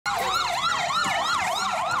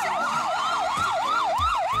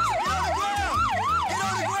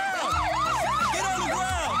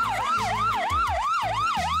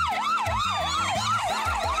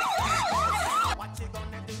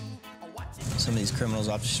some of these criminals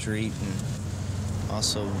off the street, and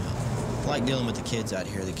also like dealing with the kids out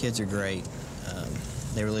here. The kids are great.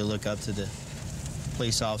 They really look up to the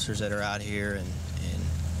police officers that are out here, and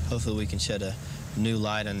hopefully we can shed a new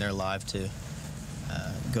light on their life to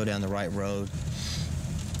go down the right road.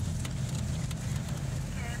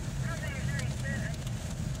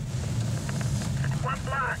 What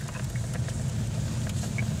block?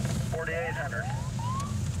 4800.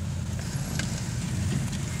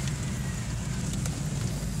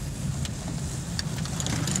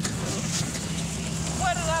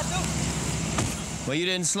 What did I do? Well, you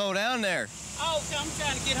didn't slow down there. Oh, I'm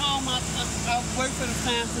trying to get home. I work for the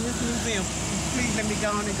time for this museum. Please let me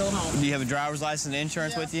go on and go home. Do you have a driver's license and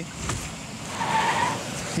insurance with you?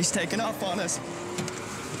 He's taking off on us.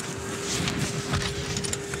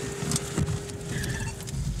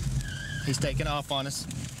 He's taking off on us.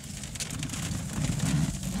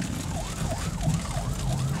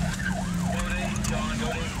 John,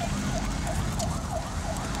 go to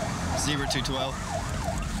Zebra 212.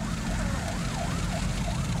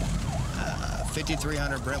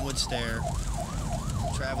 5300 Brentwood Stair.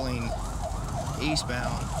 Traveling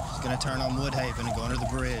eastbound. He's going to turn on Woodhaven and go under the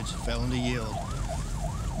bridge. Fell into yield.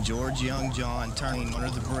 George Young John turning under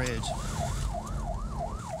the bridge.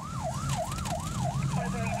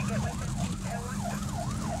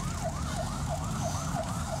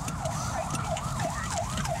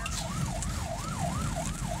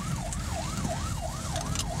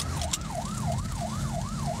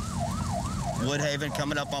 Woodhaven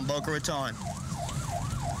coming up on Boca Raton.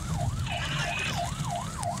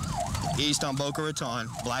 East on Boca Raton,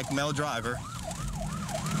 black male driver.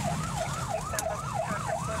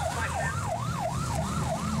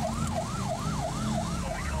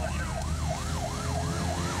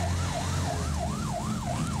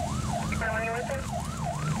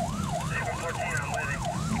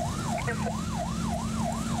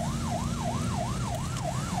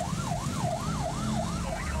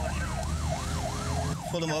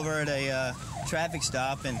 Pulled him over at a traffic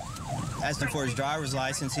stop and asked him for his driver's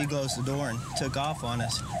license. He closed the door and took off on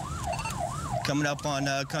us. Coming up on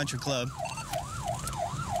Country Club.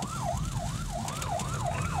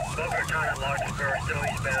 Boca Raton at Larkspur, still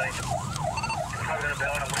eastbound. Probably gonna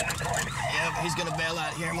bail out at Wyndham Point. Yep, he's gonna bail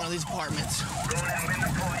out here in one of these apartments. Going in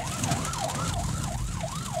Wyndham Point.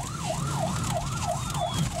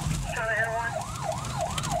 Trying to hit one.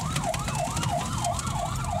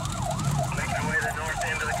 Making our way to the north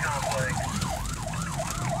end of the complex.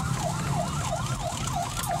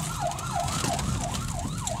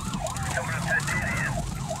 Coming up to the dead end.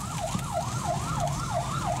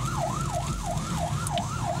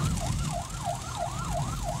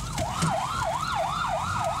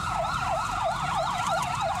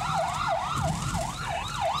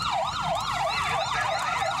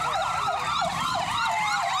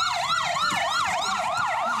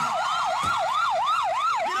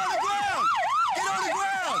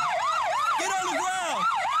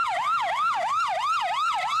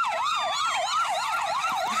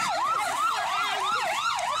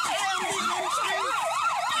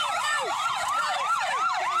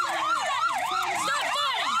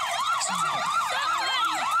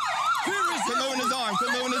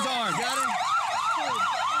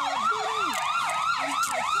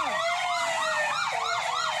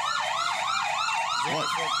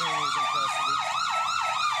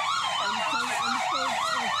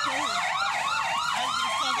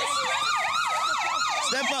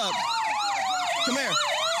 Step up. Come here.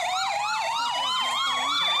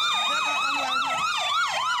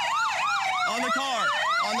 On the car.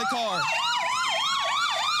 On the car.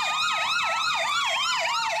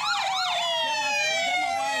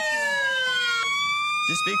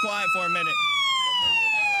 Just be quiet for a minute.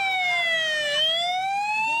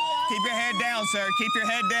 Keep your head down, sir. Keep your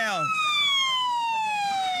head down.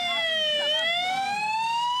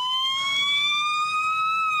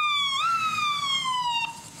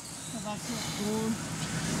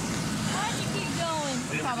 Why'd you keep going?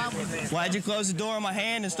 Why'd you close the door on my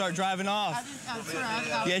hand and start driving off?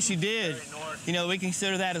 Yes, you did. You know, we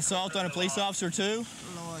consider that assault on a police officer, too.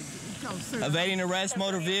 Evading arrest,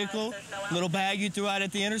 motor vehicle, little bag you threw out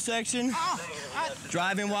at the intersection,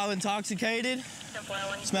 driving while intoxicated,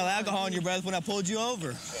 smell alcohol in your breath when I pulled you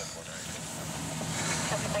over.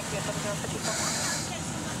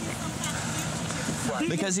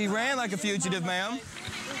 Because he ran like a fugitive, ma'am.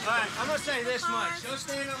 All right, I'm going to say this much. You'll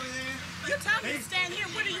stand over there. You told me to stand here.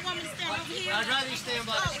 What do you want me to stand over here? I'd rather you stand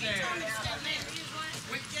by the stairs. You told me to stand there.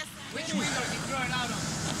 Which window you throw it out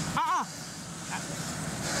on?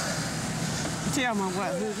 Tell me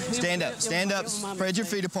what. Stand up. Stand up. Spread your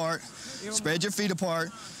feet apart. Spread your feet apart.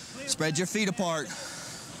 Spread your feet apart. It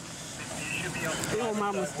was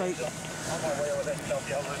my mistake.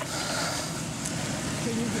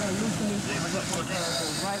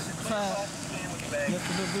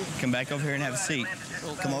 Come back over here and have a seat.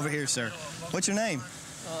 Come over here, sir. What's your name?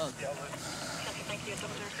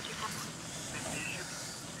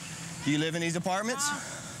 Do you live in these apartments?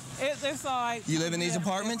 It's all right. You live in these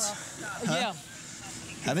apartments? Huh? Yeah.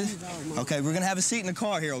 Have it? Okay, we're gonna have a seat in the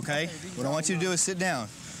car here, okay? What I want you to do is sit down.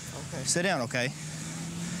 Okay. Sit down, okay?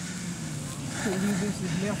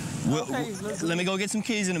 Okay, Let me go get some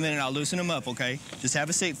keys in a minute. I'll loosen them up, okay? Just have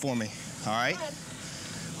a seat for me, all right?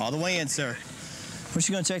 All the way in, sir. We're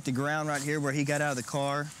just gonna check the ground right here where he got out of the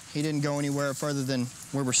car. He didn't go anywhere further than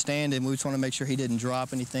where we're standing. We just want to make sure he didn't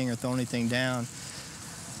drop anything or throw anything down.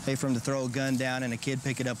 Hey, for him to throw a gun down and a kid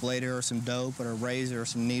pick it up later, or some dope, or a razor, or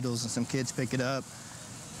some needles, and some kids pick it up,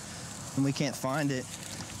 and we can't find it.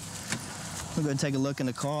 We'll go and take a look in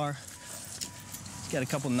the car. He's got a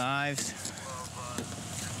couple knives.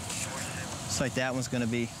 Looks like that one's going to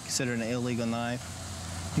be considered an illegal knife.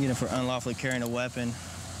 You get it for unlawfully carrying a weapon.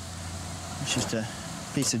 It's just a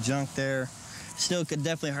piece of junk there. Still could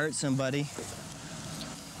definitely hurt somebody.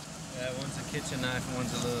 Yeah, one's a kitchen knife and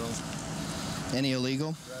one's a little Any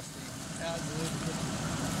illegal? rusty.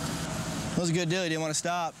 It was a good deal. He didn't want to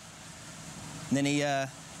stop. And then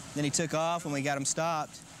he took off when we got him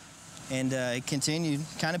stopped. And he continued,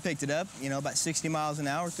 kind of picked it up, you know, about 60 miles an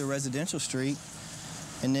hour through a residential street.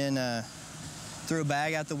 And then threw a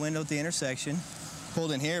bag out the window at the intersection.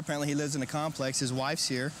 Pulled in here. Apparently he lives in a complex. His wife's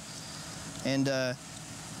here. And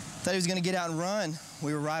thought he was going to get out and run.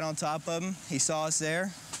 We were right on top of him. He saw us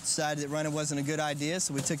there. Decided that running wasn't a good idea,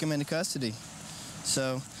 so we took him into custody.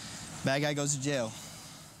 So, bad guy goes to jail.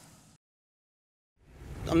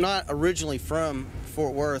 I'm not originally from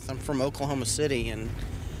Fort Worth. I'm from Oklahoma City, and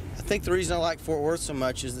I think the reason I like Fort Worth so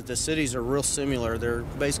much is that the cities are real similar. They're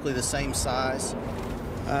basically the same size.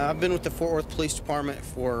 I've been with the Fort Worth Police Department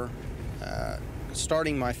for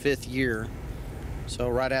starting my 5th year, so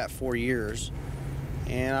right at 4 years.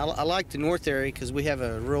 And I like the North area because we have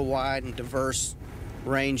a real wide and diverse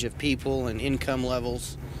range of people and income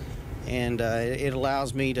levels, and it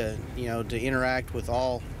allows me to, you know, to interact with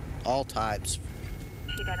all types.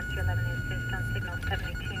 Chief Adam 211 is on signal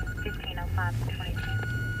 72, 1505 to 22.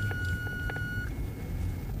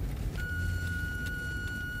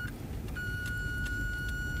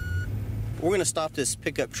 We're going to stop this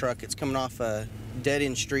pickup truck. It's coming off a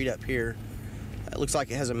dead-end street up here. It looks like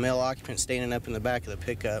it has a male occupant standing up in the back of the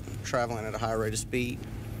pickup, traveling at a high rate of speed.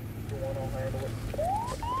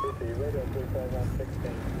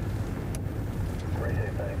 Radio,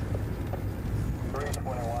 thanks.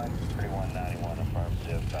 321, 3191,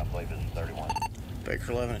 affirmative. I believe it's 31.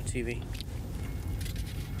 Baker 11 at TV.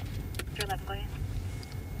 311, go ahead.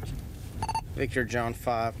 Victor John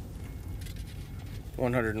 5,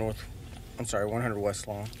 100 North, I'm sorry, 100 West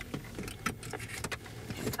Long.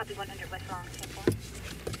 Copy 100 West Long, 10-4.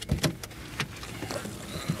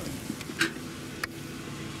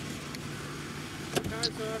 Why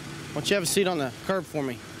don't you have a seat on the curb for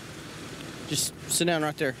me? Just sit down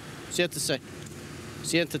right there. Siéntese.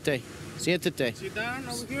 Siéntate. Siéntate. Sit down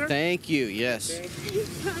over here. Thank you, yes. Thank you.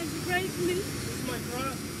 This is my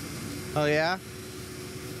truck. Oh, yeah?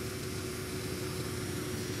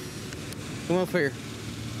 Come up here.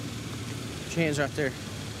 Put your hands right there.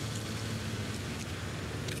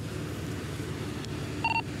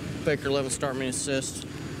 Baker 11, start me assist.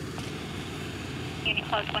 Unit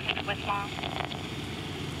close 100 West Long.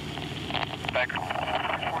 Back 14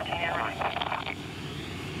 right.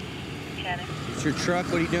 Shadow. It's your truck?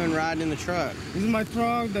 What are you doing riding in the truck? This is my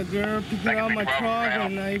truck. The girl picked out my truck,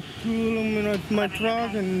 and I put them in my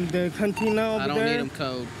truck and the cantina over there. I don't need them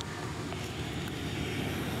code.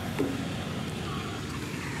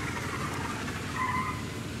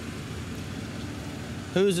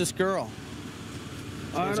 Who's this girl?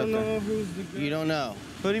 I don't know who's the girl. You don't know.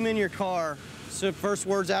 Put him in your car. So first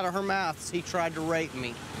words out of her mouth is, he tried to rape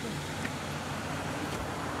me.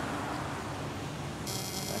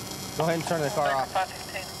 Go ahead and turn the car off.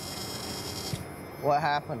 What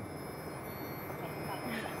happened?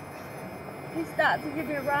 He stopped to give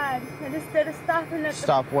me a ride, and instead of stopping at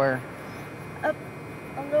Stop where? a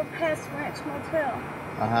little past Ranch Motel,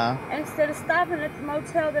 Uh-huh. and instead of stopping at the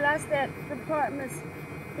motel that I stayed at, the apartments,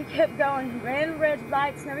 he kept going. He ran red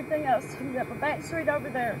lights and everything else. He was up a back street over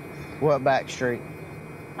there. What back street?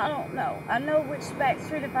 I don't know. I know which back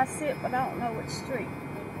street if I see it, but I don't know which street.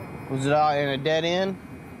 Was it all in a dead end?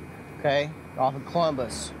 Okay. Off of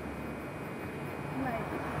Columbus.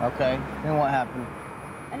 Maybe. Okay. Then what happened?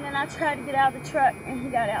 And then I tried to get out of the truck, and he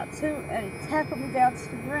got out too, and he tackled me down to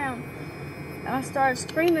the ground. And I started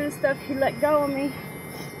screaming and stuff. He let go of me.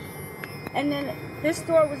 And then this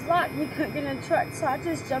door was locked. He couldn't get in the truck, so I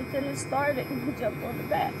just jumped in and started it, and he jumped on the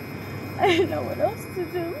back. I didn't know what else to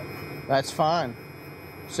do. That's fine.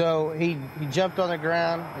 So he jumped on the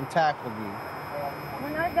ground and tackled you.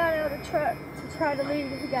 When I got out of the truck to try to leave,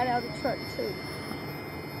 he got out of the truck too.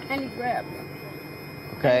 And he grabbed me.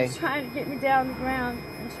 Okay. And he was trying to get me down the ground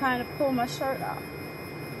and trying to pull my shirt off.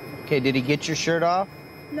 Okay, did he get your shirt off?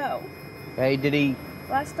 No. Okay, did he?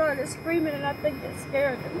 Well, I started screaming, and I think it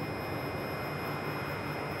scared him.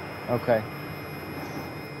 Okay.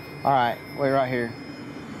 All right, wait right here.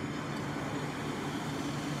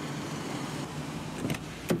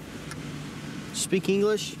 Speak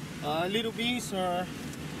English? A little bit, sir.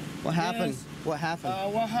 What happened? Yes. What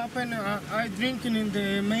happened? What happened? I drinking in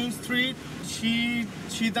the main street. She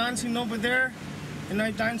dancing over there, and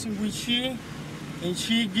I dancing with she, and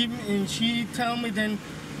she tell me then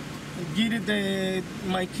get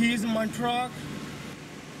my keys in my truck.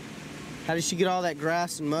 How did she get all that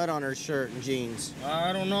grass and mud on her shirt and jeans?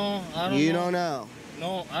 I don't know. You don't know?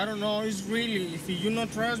 No, I don't know. It's really, if you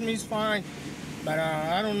don't trust me, it's fine. But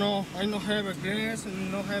I don't know. I don't have a grass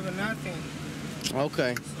and don't have a nothing.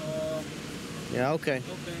 Okay. So. Yeah, okay.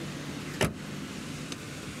 Okay.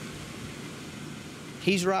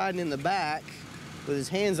 He's riding in the back with his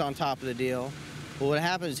hands on top of the deal. Well, what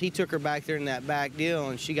happened is he took her back there in that back deal,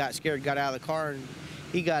 and she got scared, got out of the car, and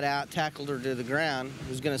he got out, tackled her to the ground,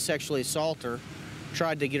 was going to sexually assault her,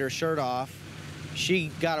 tried to get her shirt off.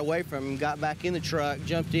 She got away from him, got back in the truck,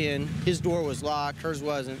 jumped in. His door was locked, hers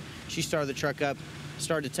wasn't. She started the truck up,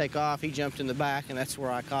 started to take off. He jumped in the back, and that's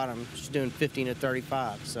where I caught him. She's doing 15 to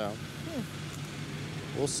 35, so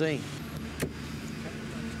we'll see.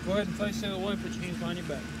 Go ahead and place the away, put your hands behind your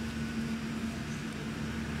back.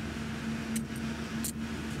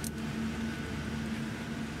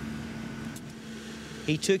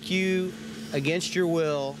 He took you against your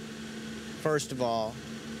will, first of all,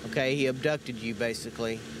 okay? He abducted you,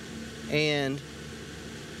 basically, and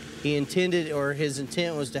he intended, or his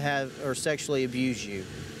intent was to have or sexually abuse you,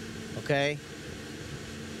 okay?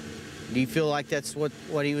 Do you feel like that's what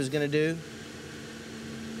he was going to do?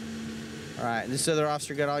 All right, this other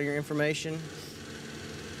officer got all your information?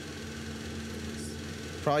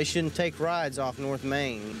 Probably shouldn't take rides off North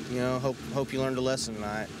Main. You know, hope you learned a lesson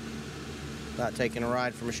tonight about taking a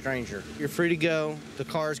ride from a stranger. You're free to go. The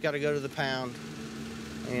car's got to go to the pound.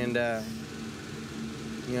 And,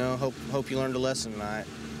 you know, hope you learned a lesson tonight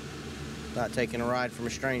about taking a ride from a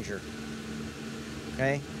stranger.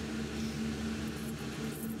 Okay?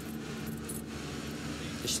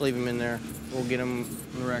 Just leave him in there. We'll get him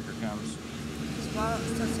when the record comes.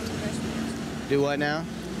 Do what now?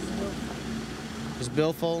 His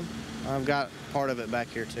billfold? I've got part of it back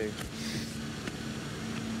here too.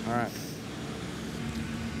 All right.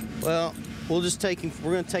 Well, we'll just take him.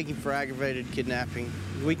 We're going to take him for aggravated kidnapping.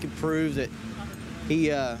 We can prove that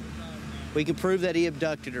he. We can prove that he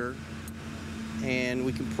abducted her, and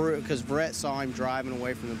we can prove because Brett saw him driving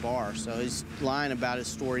away from the bar, so he's lying about his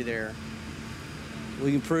story there.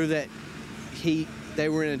 We can prove that they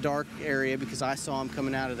were in a dark area because I saw him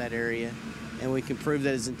coming out of that area, and we can prove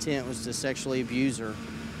that his intent was to sexually abuse her.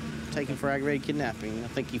 Take him for aggravated kidnapping. I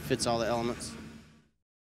think he fits all the elements.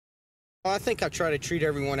 I think I try to treat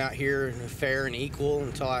everyone out here fair and equal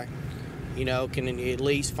until I, you know, can at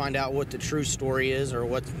least find out what the true story is or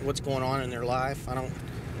what's going on in their life. I don't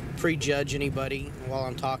prejudge anybody while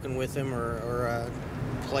I'm talking with them or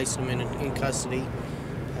place them in custody.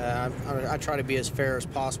 I try to be as fair as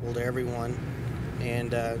possible to everyone,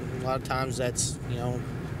 and a lot of times that's, you know,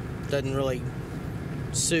 doesn't really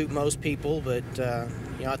suit most people, but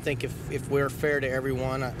you know, I think if we're fair to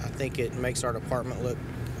everyone, I think it makes our department look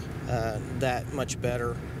that much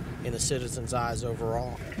better in the citizens' eyes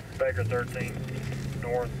overall. Baker 13,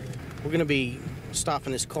 north. We're going to be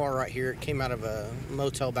stopping this car right here. It came out of a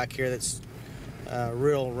motel back here that's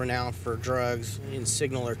real renowned for drugs. You can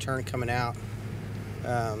signal their turn coming out.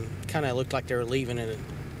 Kind of looked like they were leaving and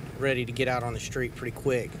ready to get out on the street pretty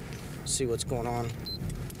quick. See what's going on.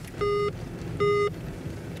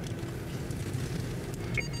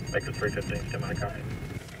 Baker 315, semi-copy.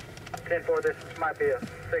 10-4, this might be a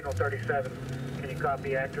signal 37. Can you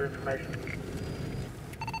copy actor information?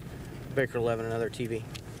 Baker 11, another TV.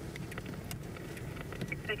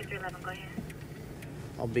 Baker 311, go ahead.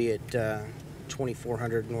 I'll be at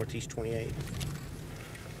 2400 Northeast 28.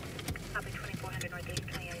 Copy 2400 Northeast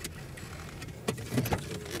 28.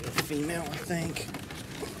 Female, I think.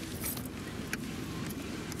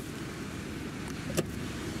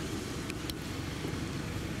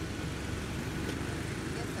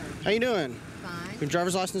 How you doing? Fine. Your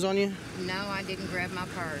driver's license on you? No, I didn't grab my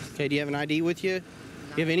purse. Okay, do you have an ID with you? No.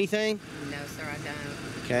 Do you have anything? No, sir, I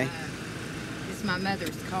don't. Okay. This is my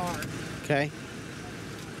mother's car. Okay.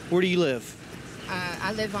 Where do you live?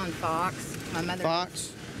 I live on Fox. My mother.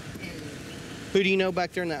 Fox? And, Who do you know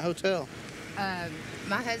back there in that hotel?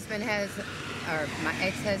 my husband has, or my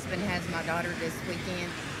ex-husband has my daughter this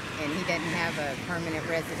weekend, and he doesn't have a permanent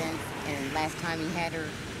residence. And last time he had her,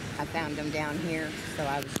 I found them down here, so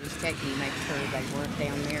I was just checking to make sure they weren't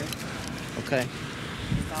down there. Okay.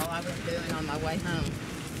 That's all I was doing on my way home.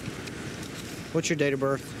 What's your date of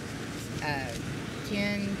birth?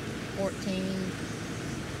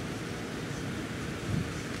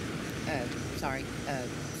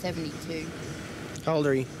 72. How old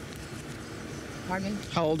are you? Pardon me?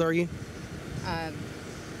 How old are you?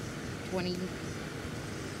 20,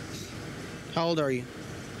 How old are you?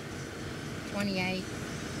 28.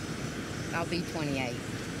 I'll be 28.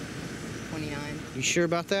 29. You sure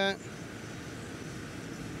about that?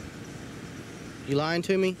 You lying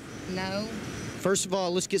to me? No. First of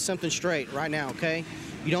all, let's get something straight right now, okay?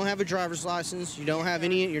 You don't have a driver's license. You don't have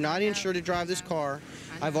any. You're not insured to drive this car.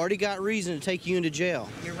 I've already got reason to take you into jail.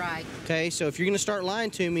 You're right. Okay, so if you're gonna start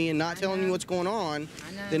lying to me and not telling me what's going on,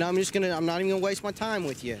 then I'm not even gonna waste my time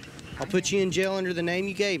with you. I'll put you in jail under the name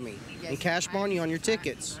you gave me and cash bond you on your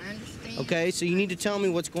tickets. I understand. Okay, so you need to tell me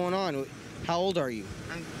what's going on. How old are you?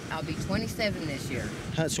 I'll be 27 this year.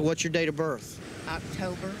 So what's your date of birth?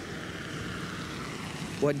 October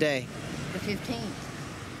What day? the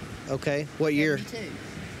 15th. Okay, what year? 72.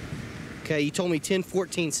 Okay, you told me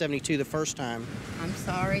 10/14/72 the first time. I'm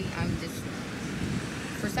sorry.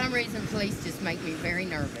 For some reason, police just make me very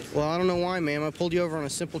nervous. Well, I don't know why, ma'am. I pulled you over on a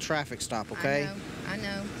simple traffic stop, okay? I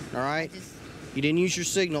know. All right? You didn't use your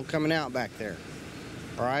signal coming out back there.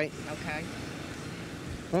 All right? Okay.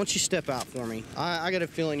 Why don't you step out for me? I got a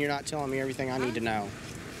feeling you're not telling me everything I need to know.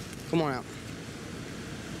 Come on out.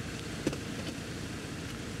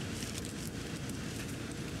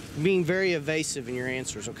 You're being very evasive in your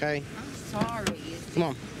answers, okay? I'm sorry. Come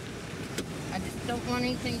on. I just don't want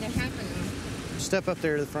anything to happen. Step up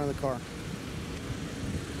there to the front of the car.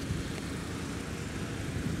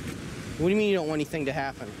 What do you mean you don't want anything to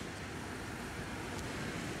happen?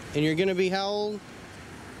 And you're gonna be how old?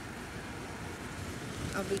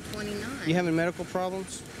 I'll be 29. You having medical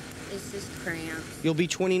problems? It's just cramps. You'll be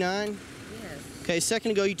 29? Yes. Okay, a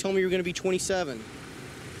second ago you told me you were gonna be 27.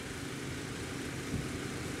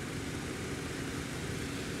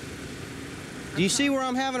 Do you see where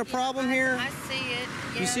I'm having a problem here? I see it.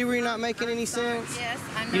 Yes. You see where you're not making any sense? Yes,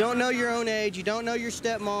 I know. You don't know your own age. You don't know your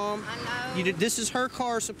stepmom. I know. This is her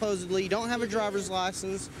car, supposedly. You don't have a driver's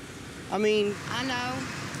license. I mean... I know.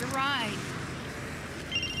 You're right.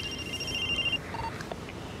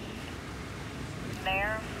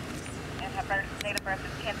 There, and her date of birth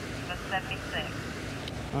is 10/76.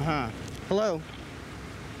 Uh-huh. Hello.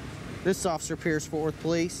 This is Officer Pierce, Fort Worth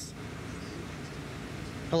Police.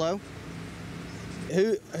 Hello?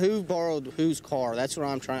 Who borrowed whose car? That's what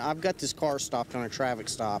I'm trying. I've got this car stopped on a traffic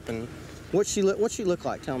stop, and what's she look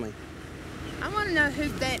like? Tell me. I want to know who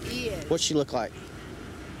that is. What's she look like?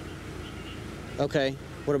 Okay.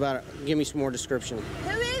 What about it? Give me some more description.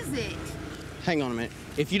 Who is it? Hang on a minute.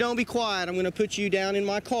 If you don't be quiet, I'm going to put you down in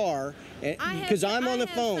my car because I'm on the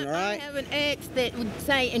phone. All right. I have an ex that would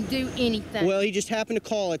say and do anything. Well, he just happened to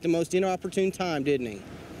call at the most inopportune time, didn't he?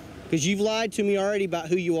 Because you've lied to me already about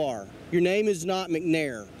who you are. Your name is not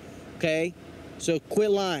McNair, okay? So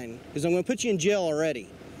quit lying, because I'm going to put you in jail already.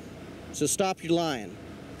 So stop your lying.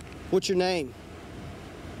 What's your name?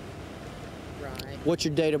 Right. What's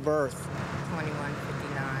your date of birth?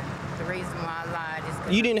 2159. The reason why I lied is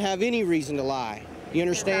because You didn't have any reason to lie. You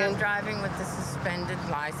understand? I'm driving with a suspended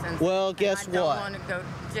license. Well, guess and I what? don't want to go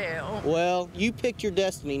to jail. Well, you picked your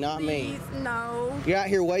destiny, not me. Please, no. You're out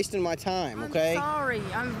here wasting my time, okay? I'm sorry.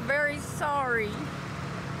 I'm very sorry.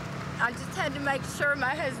 I just had to make sure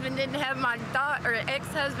my husband didn't have my daughter, or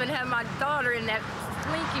ex-husband had my daughter in that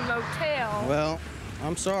slinky motel. Well,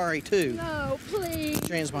 I'm sorry, too. No, please. Put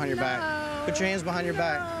your hands behind your back. Put your hands behind your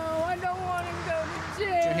back. No, I don't want to go to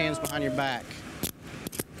jail. Put your hands behind your back.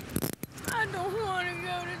 I don't want to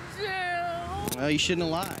go to jail. Well, you shouldn't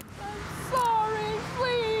have lied. I'm sorry,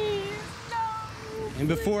 please. No. And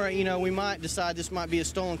before, you know, we might decide this might be a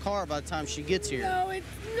stolen car by the time she gets here. No, it's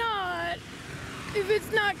not. If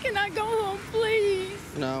it's not, can I go home, please?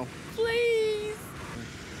 No. Please.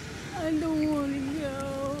 I don't want to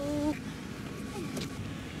go.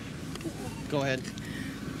 Go ahead.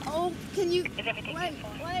 Oh, can you... Wait.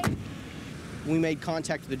 We made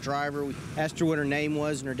contact with the driver. We asked her what her name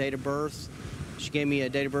was and her date of birth. She gave me a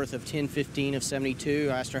date of birth of 10/15 of 72.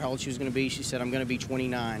 I asked her how old she was going to be. She said, I'm going to be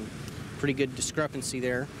 29. Pretty good discrepancy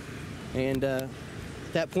there. And at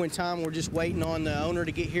that point in time, we're just waiting on the owner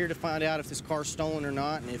to get here to find out if this car's stolen or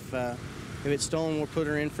not. And if it's stolen, we'll put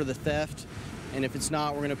her in for the theft. And if it's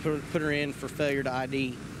not, we're going to put her in for failure to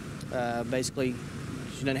ID. Basically,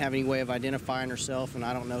 she doesn't have any way of identifying herself, and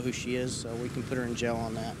I don't know who she is, so we can put her in jail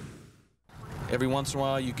on that. Every once in a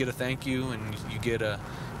while, you get a thank you, and you get a,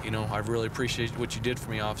 you know, I really appreciate what you did for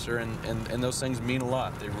me, officer, and those things mean a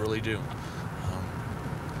lot. They really do.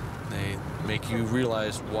 They make you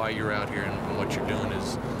realize why you're out here and what you're doing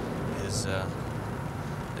is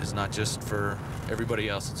not just for everybody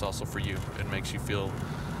else, it's also for you. It makes you feel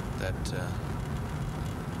that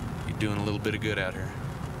you're doing a little bit of good out here.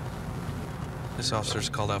 This officer's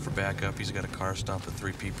called out for backup. He's got a car stop with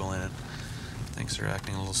 3 people in it. Thinks they're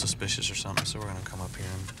acting a little suspicious or something, so we're gonna come up here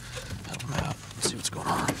and help him out and see what's going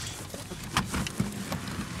on.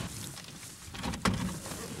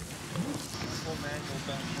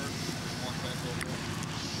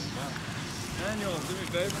 Daniel, do me a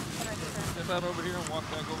favor. Step out over here and walk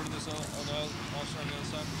back over to this other officer on the other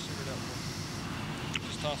side and figure it out for me.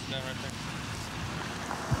 Just toss it down right there.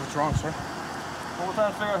 What's wrong, sir? Well, we're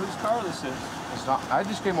trying to figure out whose car this is. It's not. I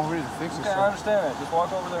just came over here to fix it, Okay, sir. I understand that. Just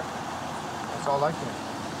walk over there. That's all I can.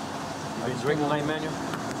 You been drinking tonight, Manuel?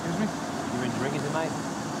 Excuse me? You been drinking tonight?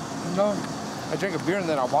 No. I drank a beer and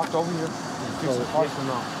then I walked over here. Yes or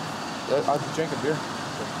no? I drank a beer.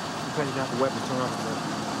 You patting down the weapon. Turn around.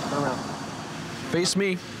 Turn around. Face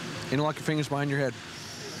me, and lock your fingers behind your head.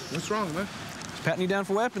 What's wrong, man? Just patting you down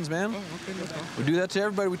for weapons, man. Oh, okay, no problem. We do that to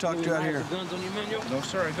everybody we talk to out here. Guns on you, Manuel? No,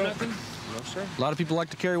 sir, I don't. No, sir. A lot of people like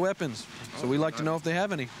to carry weapons, so we like to know if they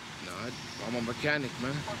have any. No, I'm a mechanic,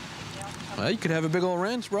 man. Well, you could have a big old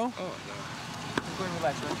wrench, bro. Oh, no. Go ahead and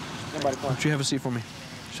relax, man. Nobody Why don't you have a seat for me?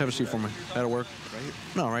 Just have a seat for me. That'll work. Right here?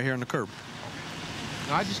 No, right here on the curb.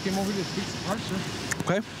 No, I just came over here to fix the parts, sir.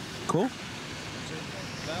 Okay, cool.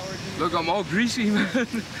 Look, I'm all greasy, man.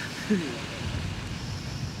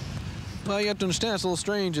 Well, you have to understand, it's a little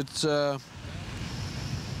strange. It's going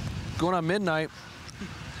on midnight,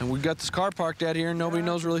 and we got this car parked out here, and nobody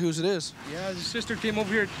knows really whose it is. Yeah, his sister came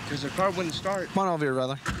over here because her car wouldn't start. Come on over here,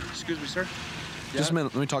 rather. Excuse me, sir. Just a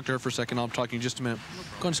minute. Let me talk to her for a second. I'll talk to you in just a minute. Go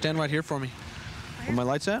ahead and stand right here for me. Where my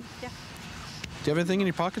light's at? Yeah. Do you have anything in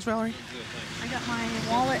your pockets, Valerie? I got my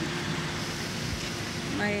wallet.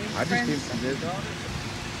 My I just came from this.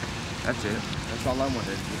 That's it. That's all I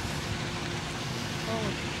wanted.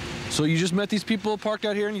 So you just met these people parked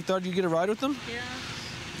out here and you thought you'd get a ride with them? Yeah.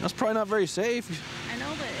 That's probably not very safe. I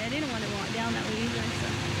know, but I didn't want to walk down that way either,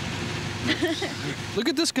 so. Look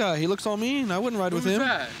at this guy. He looks all mean. I wouldn't ride with him. Who's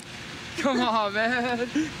that? Come on, man.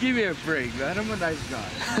 Give me a break, man. I'm a nice guy.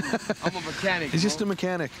 I'm a mechanic. He's just a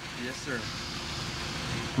mechanic. Yes, sir.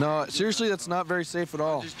 No, seriously, that's not very safe at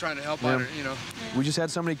all. I'm just trying to help out, you know. We just had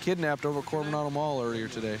somebody kidnapped over at Coronado Mall earlier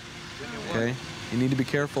today. Okay? You need to be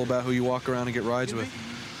careful about who you walk around and get rides with.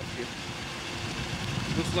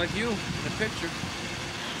 Looks like you in the picture.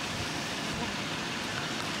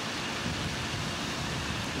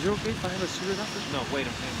 Is it okay if I have a cigarette after? No, wait a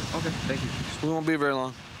minute. Okay, thank you. We won't be very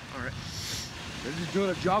long. All right. They're just doing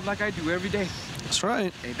a job like I do every day. That's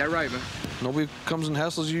right. Ain't that right, man? Nobody comes and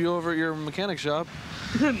hassles you over at your mechanic shop.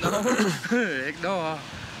 No. Heck no.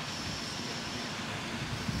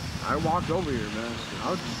 I walked over here, man.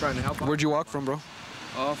 I was just trying to help out. Where'd you walk from, bro?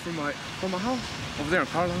 From my house. Over there in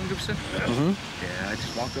Carla, 100%. Mm-hmm. Yeah, I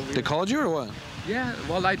just walked over here. They called you or what? Yeah,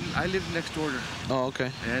 well, I live next door to her. Oh,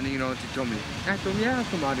 okay. And, you know, they told me, I'll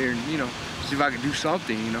come out here and, you know, see if I can do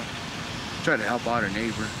something, you know. Try to help out her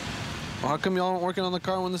neighbor. Well, how come y'all weren't working on the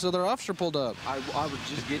car when this other officer pulled up? I was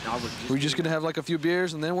just getting, Were you just going to have like a few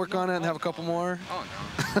beers and then work on it and have a couple more? Oh,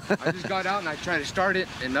 no. I just got out and I tried to start it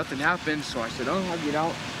and nothing happened. So I said, oh, I'll get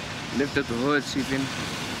out, lift up the hood, see if any...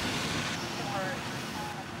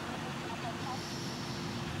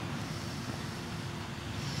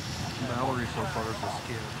 Mallory so far is the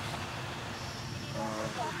scared.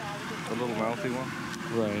 The little mouthy one?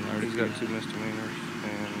 Right. He's got 2 misdemeanors,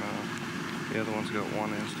 and the other one's got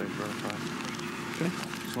 1 in-state verified. Okay.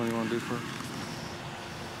 Which one do you want to do first?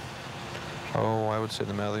 Oh, I would say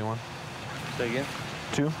the Mally one. Say again?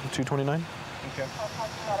 229. Okay.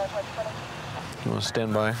 You want to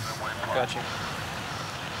stand by? Got you.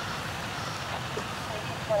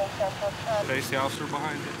 Face the officer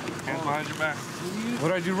behind you. Hands behind your back. What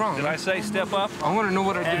did I do wrong? Did I say step up? I want to know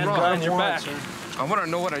what I did wrong. Hands behind your back. I want to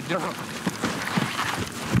know what I did wrong.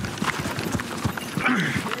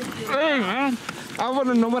 Hey, man. I want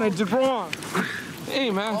to know what I did wrong. Hey,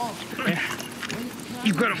 man.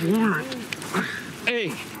 You got a warrant.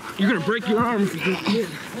 Hey, You're gonna break your arm if you do it.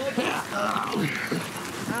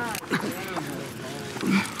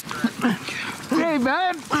 Hey,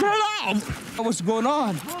 man, shut up! What's going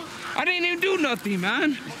on? I didn't even do nothing,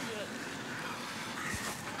 man.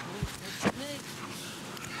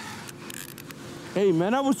 Hey,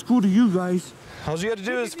 man, that was cool to you guys. All you had to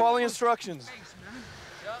do is follow instructions.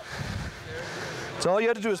 That's all you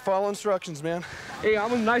had to do is follow instructions, man. Hey, I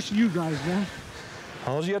was nice to you guys, man.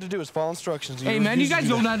 All you had to do is follow instructions. Hey, man, you guys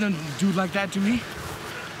don't have to do like that to me.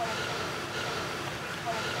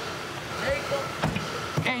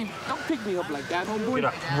 Hey, don't pick me up like that, homeboy. Get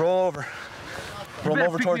up. Roll over. Roll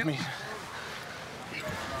over towards me.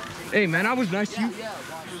 Hey, man, I was nice to you.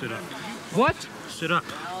 Sit up. What? Sit up.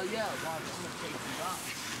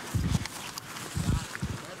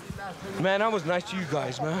 Man, I was nice to you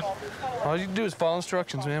guys, man. All you do is follow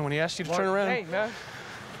instructions, man. When he asked you to turn around, hey, man,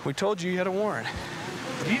 we told you you had a warrant.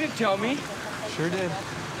 You didn't tell me. Sure did.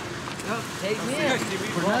 Take me in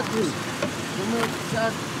for nothing.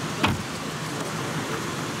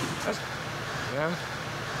 Yeah.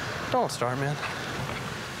 Don't start, man.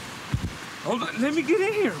 Hold on, let me get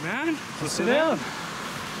in here, man. Sit down.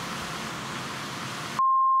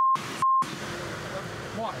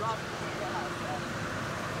 What?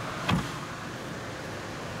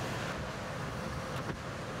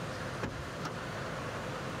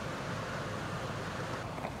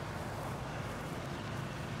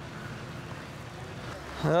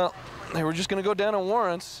 Well, they were just going to go down on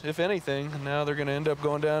warrants, if anything. And now they're going to end up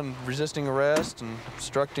going down resisting arrest and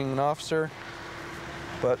obstructing an officer.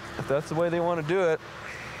 But if that's the way they want to do it,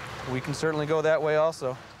 we can certainly go that way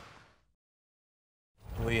also.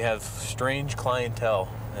 We have strange clientele,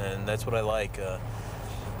 and that's what I like.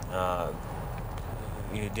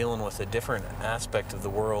 You're dealing with a different aspect of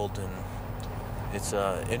the world, and it's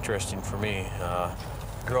interesting for me.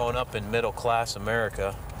 Growing up in middle-class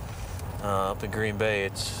America, up in Green Bay,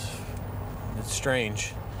 it's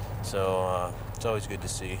strange. So it's always good to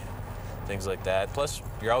see things like that. Plus,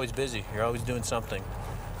 you're always busy. You're always doing something.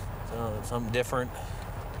 So, something different,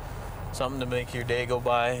 something to make your day go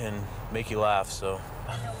by and make you laugh. So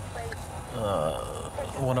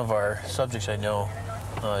one of our subjects I know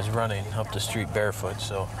is running up the street barefoot.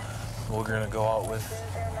 So we're gonna go out with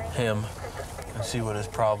him and see what his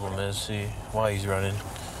problem is, see why he's running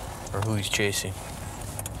or who he's chasing.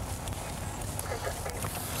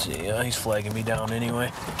 See, he's flagging me down anyway,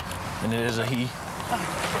 and it is a he.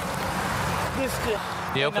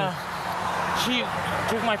 You open? She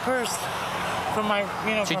took my purse from my,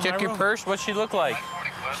 She from took my your room. purse? What's she look like?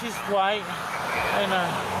 She's white, and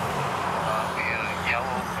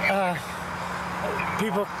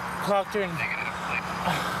people clocked her. And,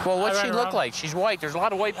 well, what's I she ran look around. like? She's white. There's a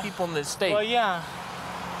lot of white people in this state. Well, yeah.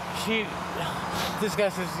 This guy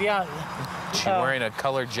says, yeah. She wearing a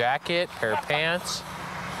colored jacket, pair of pants.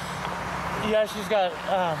 Yeah, she's got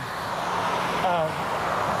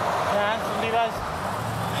pants and Levi's.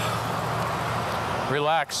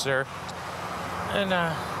 Relax, sir. And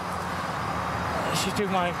she took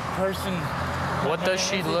my purse and... What does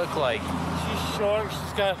she look like? She's short.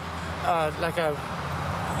 She's got like a,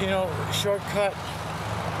 short cut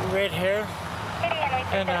red hair.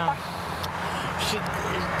 And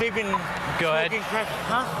they've been smoking crack.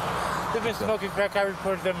 Huh? They've been smoking crack. I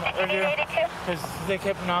reported them earlier because they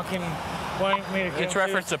kept knocking, wanting me to get It's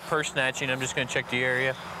reference to purse snatching. I'm just going to check the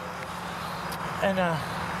area. And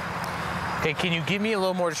okay, can you give me a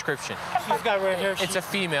little more description? She's got red hair. It's a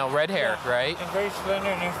female, red hair, right? And very slender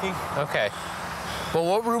and everything. Okay. Well,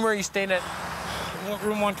 what room are you staying at?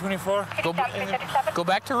 Room 124. Go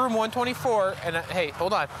back to room 124, and hey,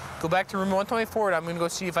 hold on. Go back to room 124, and I'm going to go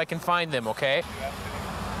see if I can find them, okay?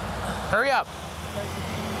 Hurry up.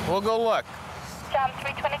 We'll go look. John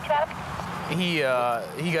 322. He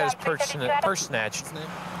got his purse snatched.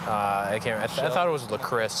 I can't. I thought it was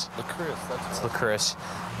Lacris. It's Lacris.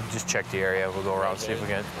 Just check the area. We'll go around see if we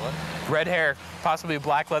can. Red hair, possibly a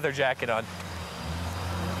black leather jacket on.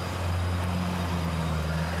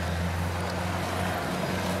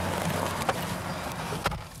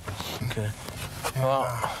 Okay. Well,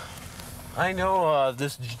 I know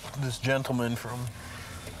this gentleman from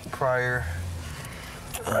prior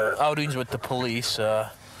outings with the police.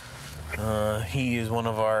 He is one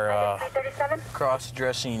of our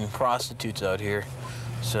cross-dressing prostitutes out here.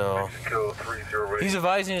 So he's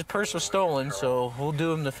advising his purse was stolen, so we'll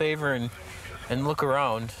do him the favor and look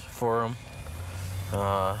around for him.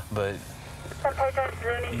 But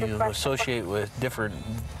you associate with different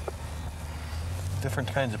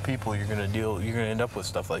kinds of people, you're gonna end up with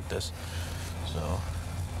stuff like this. So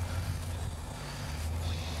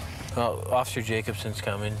Officer Jacobson's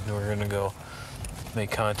coming, and we're gonna go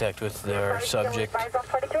make contact with their subject,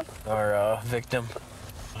 our victim.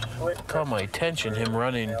 Caught my attention, him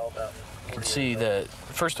running. You can see that,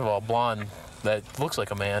 first of all, blonde, that looks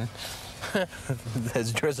like a man.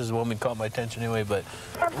 As dressed as a woman caught my attention anyway, but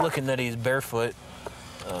looking that he's barefoot,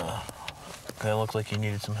 kind of looked like he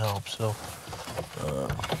needed some help, so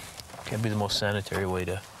can't be the most sanitary way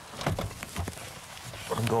to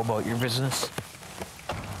go about your business.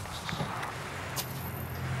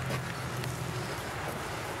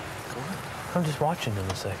 I'm just watching in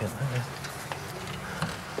a second.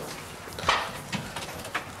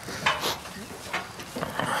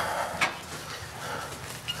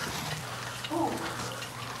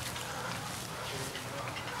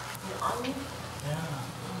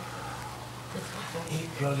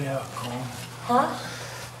 Huh?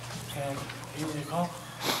 Can you use your comb?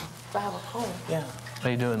 I have a comb. Yeah. How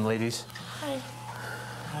you doing, ladies? Hi.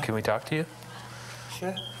 Can we talk to you?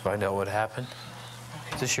 Sure. Find out what happened.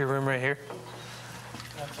 Okay. Is this your room right here?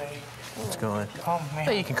 Okay. Let's go in. Comb me.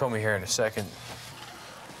 Hey, you can comb me here in a second.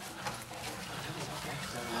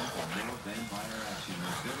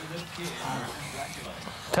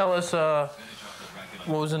 Tell us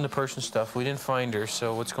what was in the person stuff. We didn't find her,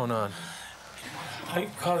 so what's going on? I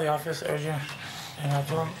called the office urgent, and I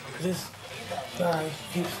told him this guy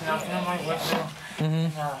keeps knocking on my window.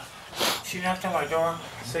 And, she knocked on my door,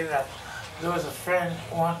 saying that there was a friend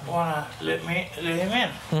wanna let him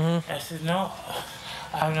in. I said no,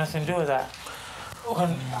 I have nothing to do with that.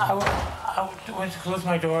 When I went to close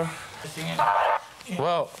my door,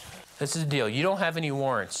 Well, this is the deal. You don't have any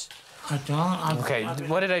warrants. I don't. Okay,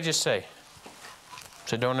 what did I just say?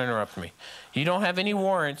 So don't interrupt me. You don't have any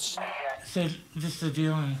warrants. So this is the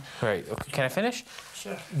deal. Right. Okay. Can I finish?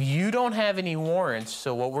 Sure. You don't have any warrants,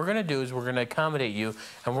 so what we're gonna do is we're gonna accommodate you,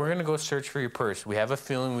 and we're gonna go search for your purse. We have a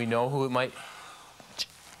feeling we know who it might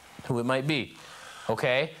be.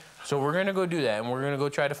 Okay. So we're gonna go do that, and we're gonna go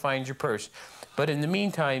try to find your purse. But in the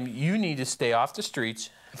meantime, you need to stay off the streets.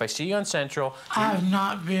 If I see you on Central, I have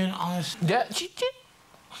not been on.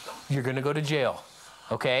 You're gonna go to jail.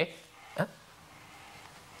 Okay.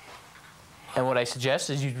 And what I suggest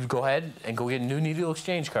is you go ahead and go get a new needle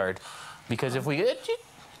exchange card, because if we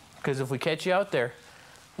catch you out there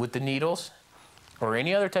with the needles or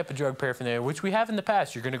any other type of drug paraphernalia, which we have in the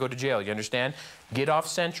past, you're going to go to jail. You understand? Get off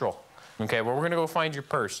Central. Okay. Well, we're going to go find your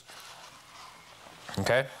purse.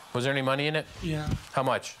 Okay. Was there any money in it? Yeah. How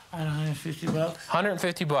much? I had $150.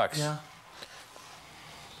 $150. Yeah.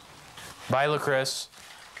 Bye, LaChris.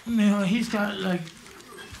 No, he's got like.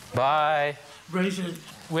 Bye. Bracelet.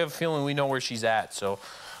 We have a feeling we know where she's at, so.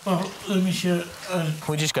 Oh, let me show.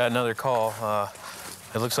 We just got another call.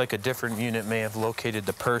 It looks like a different unit may have located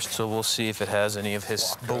the purse, so we'll see if it has any of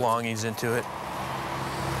his belongings into it.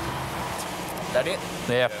 That it?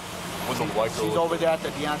 Yeah. She's over there at the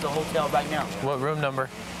Deandra Hotel right now. What room number?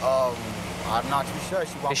 I'm not too sure.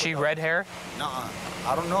 Is she red hair? Nuh-uh.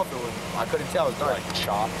 I don't know if it was. I couldn't tell. It was dark. Like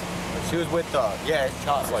chopped. But she was with yeah, it's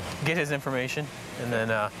chopped. Get his information, and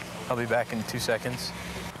then I'll be back in 2 seconds.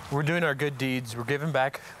 We're doing our good deeds. We're giving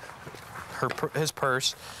back his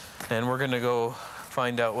purse, and we're gonna go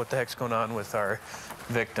find out what the heck's going on with our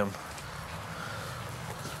victim.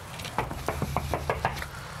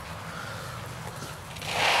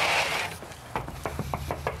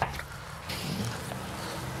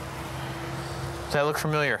 Does that look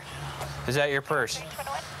familiar? Is that your purse?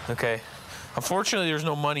 Okay. Unfortunately, there's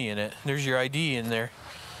no money in it. There's your ID in there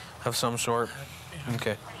of some sort.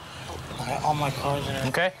 Okay. All my cards in it.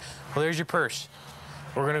 Okay. Well, there's your purse.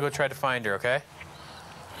 We're gonna go try to find her. Okay.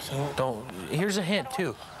 So don't. Here's a hint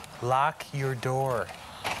too. Lock your door.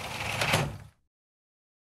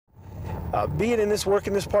 Being in this,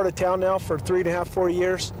 working this part of town now for 3.5, 4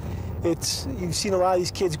 years, you've seen a lot of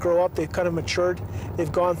these kids grow up. They've kind of matured.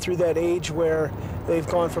 They've gone through that age where they've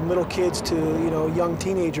gone from little kids to young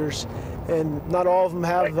teenagers, and not all of them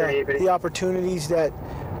have the opportunities that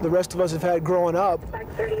the rest of us have had growing up.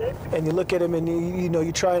 And you look at them and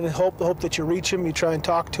you try and hope that you reach them. You try and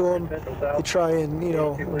talk to them. You try and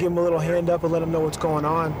give them a little hand up and let them know what's going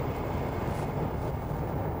on.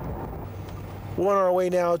 We're on our way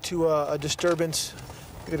now to a disturbance.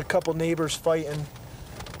 We got a couple neighbors fighting.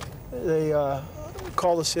 They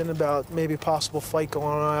called us in about maybe a possible fight going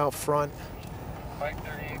on out front.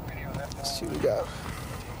 Let's see what we got.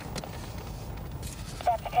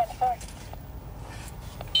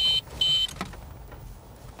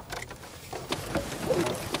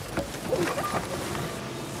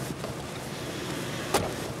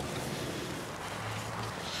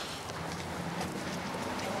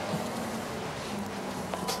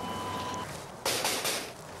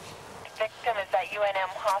 Victim is at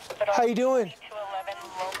UNM Hospital. How you doing?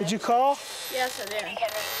 Did you call? Yes, I did.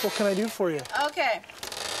 What can I do for you? Okay.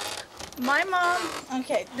 My mom,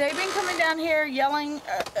 okay, they've been coming down here yelling,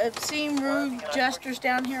 seeing rude gestures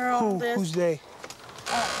down here, all this. Who's they?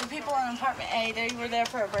 The people in apartment A, they were there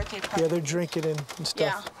for a birthday party. Yeah, they're drinking and stuff.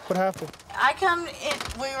 Yeah. What happened? I come in,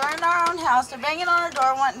 we were in our own house, they're banging on our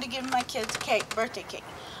door wanting to give my kids cake, birthday cake.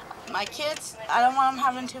 My kids, I don't want them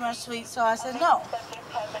having too much sweets, so I said no,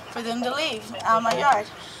 for them to leave out of my yard.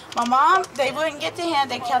 My mom, they wouldn't get the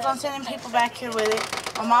hand, they kept on sending people back here with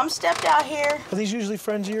it. My mom stepped out here. Are these usually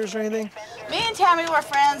friends of yours or anything? Me and Tammy were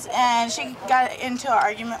friends, and she got into an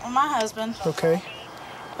argument with my husband. Okay.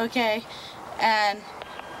 Okay, and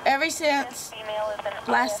ever since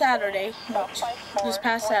last Saturday, this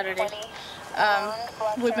past Saturday,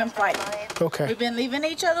 we've been fighting. Okay. We've been leaving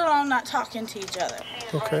each other alone, not talking to each other.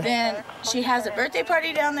 Okay. Then she has a birthday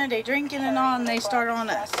party down there, they drinking and all, and they start on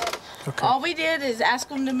us. Okay. All we did is ask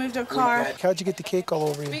them to move their car. How'd you get the cake all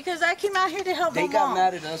over you? Because I came out here to help my They mom. got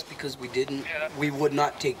mad at us because we would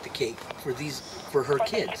not take the cake for her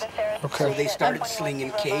kids. Okay. So they started slinging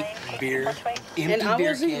cake, beer, empty And I beer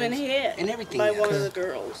was even cans, hit and everything by else. one of the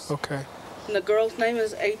girls. Okay. And the girl's name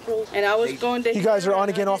is April. And I was going to. You guys are on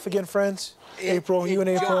again, off again friends? April, you and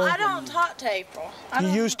April? No, I don't talk to April. You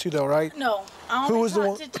used to though, right? No, I Who only was the talk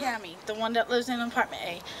one? to Tammy, the one that lives in apartment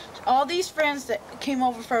A. All these friends that came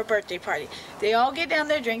over for a birthday party, they all get down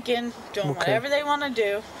there drinking, doing Okay. whatever they want to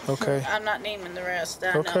do. Okay. I'm not naming the rest,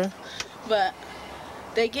 I Okay. know. But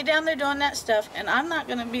they get down there doing that stuff, and I'm not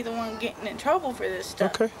going to be the one getting in trouble for this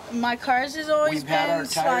stuff. Okay. My cars has always We've had our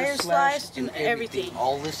been tires sliced and everything.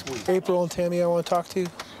 all this week. April and Tammy, I want to talk to you.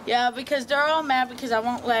 Yeah, because they're all mad because I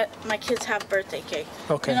won't let my kids have birthday cake.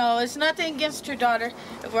 Okay. You know, it's nothing against your daughter.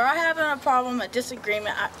 If we're all having a problem, a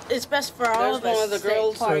disagreement, it's best for all of us. There's one of the to stay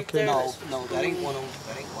girls apart. right there. No, that ain't one of them.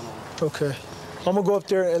 That ain't one of them. Okay. I'm gonna go up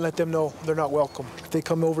there and let them know they're not welcome. If they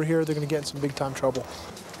come over here, they're gonna get in some big time trouble.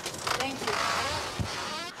 Thank you.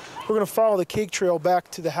 We're gonna follow the cake trail back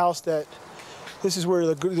to the house that, this is where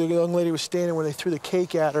the young lady was standing when they threw the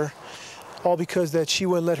cake at her, all because that she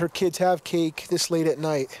wouldn't let her kids have cake this late at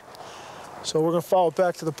night. So we're gonna follow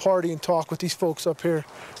back to the party and talk with these folks up here.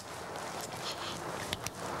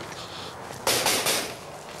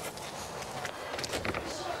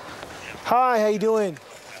 Hi, how you doing?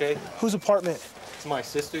 Okay. Whose apartment? It's my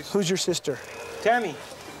sister's. Who's your sister? Tammy.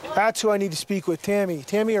 That's who I need to speak with. Tammy.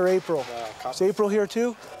 Tammy or April? Is April here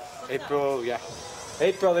too? April, yeah.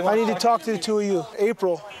 April, they I want need to talk to the two of you.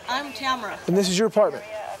 April, I'm Tamara. and this is your apartment.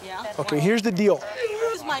 Yeah. Okay, here's the deal.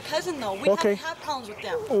 This is my cousin, though. We Okay. haven't had problems with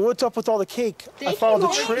them. What's up with all the cake? They I followed the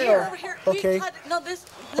came over trail. here. Okay.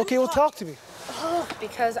 Okay, well, talk to me.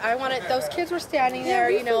 Because I wanted, those kids were standing Yeah, there,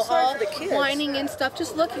 we you know, feel sorry all for the kids. whining and stuff,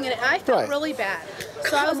 just looking at it. I felt Right. really bad.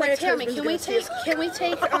 So I was My like, Tammy, husband's can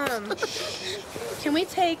we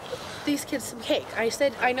take these kids some cake? I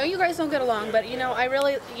said, I know you guys don't get along, but you know, I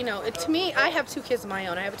really, you know, to me, I have two kids of my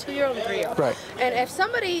own. I have a 2-year-old and a 3-year-old. Right. And if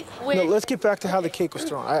somebody would, No, let's get back to how the cake was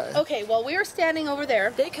thrown. okay, well, we were standing over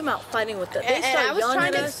there. They come out fighting with them. And I was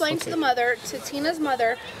trying to explain to the mother, to Tina's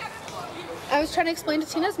mother, I was trying to explain to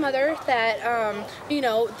Tina's mother that, you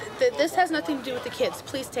know, this has nothing to do with the kids.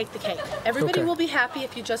 Please take the cake. Everybody Okay. will be happy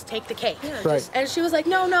if you just take the cake. Right. And she was like,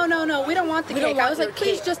 no, no, no, no, we don't want the We cake. don't I want was like, your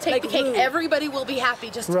please cake. just take Like the cake. rude. Everybody will be happy.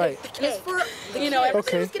 Just Right. take the cake. It's for the You know, kids. everybody was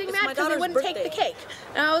Okay. getting It's mad my because they daughter's wouldn't take the birthday. cake.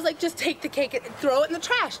 And I was like, just take the cake, throw it in the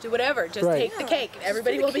trash, do whatever. Just Right. take the cake.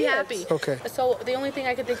 Everybody for the will be kids. happy. Okay. So the only thing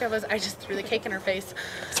I could think of was I just threw the cake in her face.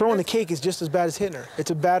 Throwing the cake is just as bad as hitting her.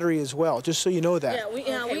 It's a battery as well, just so you know that.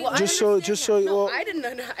 Okay, well, I Just so, no, well, I don't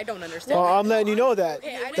understand. well, I'm letting you know that.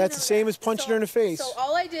 Okay, I didn't That's know the same as punching her in the face. So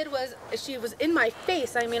all I did was, she was in my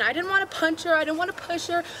face. I mean, I didn't want to punch her. I didn't want to push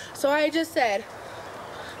her. So I just said,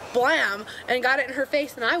 blam, and got it in her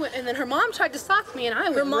face. And I went, and then her mom tried to sock me, and I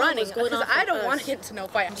went mom running was going because off I at don't us. want to get into no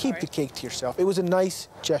fight. I'm Keep sorry. the cake to yourself. It was a nice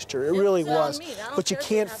gesture. It really was. But you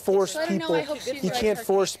can't force I don't know, people. I hope she's You right can't for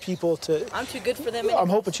force people to. I'm too good for them. I'm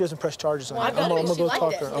hoping she doesn't press charges on Well, you. I'm gonna go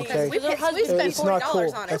talk to her. Okay. Because her husband spent It's not $40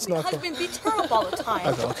 cool. on it. That's not cool. husband beats her up all the time.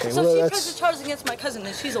 Okay, So well, she that's- presses charges against my cousin,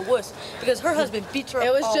 and she's a wuss because her husband beats her up.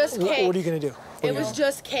 It was all just the time. cake. What are you gonna do? It was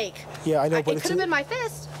just cake. Yeah, I know, but It it's could have been my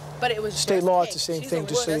fist, but it was state just law. cake. It's the same She's thing. a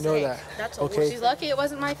Just so you wuss. know Cake. that. That's a Okay. She's lucky it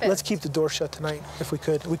wasn't my fist. Let's keep the door shut tonight if we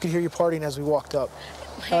could. We could hear you partying as we walked up.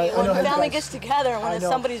 Hey, I when know the how you family guys- gets together, when I it's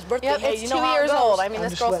know. somebody's birthday, Yep, hey, it's you 2 know how it years goes. old. I mean, I'm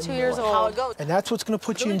this just girl's letting 2 you years know. How old. it goes. And that's what's going to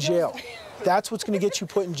put you in jail. That's what's going to get you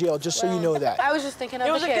put in jail, just so you know that. I was just thinking of It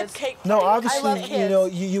the was a good kids. cake. No, I love obviously, you kids. know,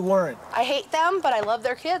 you weren't. I hate them, but I love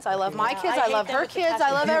their kids. I love my kids. I I hate love them her with the kids.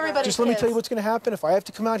 I love passion. everybody's Just let me kids. tell you what's going to happen. If I have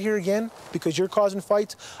to come out here again because you're causing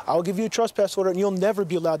fights, I'll give you a trespass order and you'll never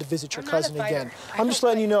be allowed to visit your I'm not a cousin fighter. again. I I'm just don't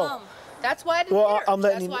letting you know. fight. That's why I didn't hit her. I'm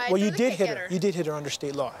letting That's you. why Well, I you threw the did cake hit at her. You did hit her under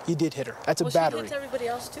state law. You did hit her. That's a Well, battery. she hits everybody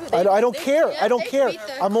else too. I don't care. yeah, I don't they care. beat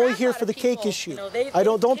the I'm only crap here out for of the cake people. issue. You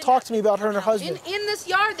know, Don't talk to me about her and her husband. In this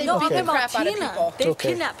yard, they No, beat I'm the talking about crap out of Tina. people. They've Okay.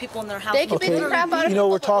 kidnapped people in their house. They can beat the crap out of You know,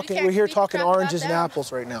 people, but we're here beat the talking crap out oranges and them.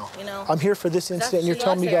 apples right now. You know? I'm here for this incident, and you're That's-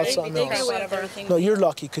 telling me about they- something they get else. away with everything. No, you're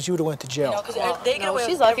lucky because you would have went to jail. They get away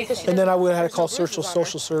she's with lucky everything. because she And then I would have had to call social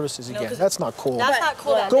services again. 'cause That's not cool. That's not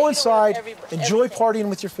cool. Go inside, enjoy partying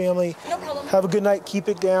with your family. No problem. Have a good night. Keep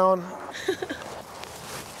it down.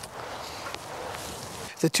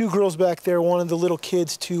 The two girls back there wanted the little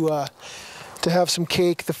kids to have some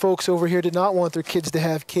cake. The folks over here did not want their kids to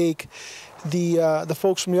have cake. The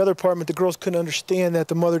folks from the other apartment, the girls couldn't understand that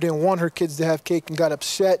the mother didn't want her kids to have cake and got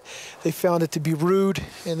upset. They found it to be rude,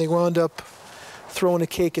 and they wound up throwing a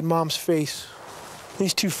cake in Mom's face.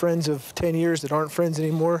 These two friends of 10 years that aren't friends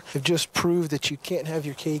anymore have just proved that you can't have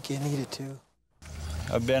your cake, you need it to.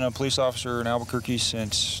 I've been a police officer in Albuquerque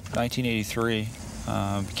since 1983.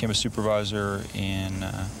 Became a supervisor in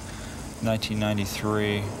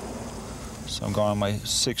 1993. So I'm going on my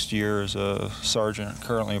 6th year as a sergeant,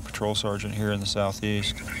 currently a patrol sergeant here in the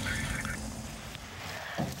Southeast. Don't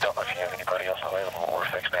know if you have anybody else available. We're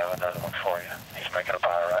fixing to have another one for you. He's making a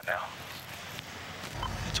buy right now.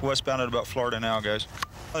 It's westbound at about Florida now, guys.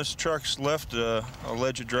 This truck's left a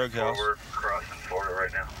alleged drug house. We're crossing Florida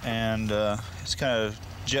right now. And it's kind of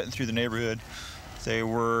jetting through the neighborhood. They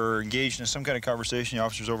were engaged in some kind of conversation. The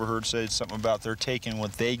officers overheard said something about they're taking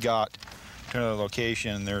what they got to another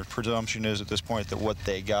location. Their presumption is at this point that what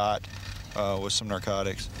they got was some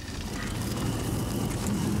narcotics.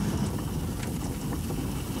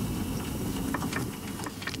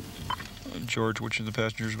 George, which of the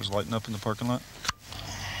passengers was lighting up in the parking lot?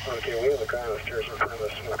 Okay, we have a guy upstairs in front of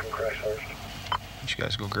us smoking crack first. You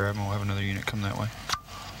guys go grab him. We'll have another unit come that way.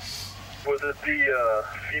 Was it the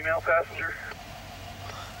female passenger?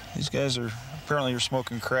 These guys are apparently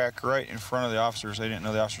smoking crack right in front of the officers. They didn't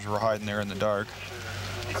know the officers were hiding there in the dark.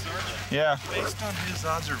 Yeah. Based on his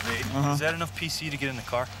observation, is that enough PC to get in the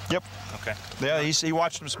car? Yep. Okay. Yeah, he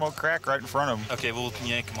watched them smoke crack right in front of him. Okay, well, we can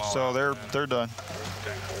yank them all So out. they're done.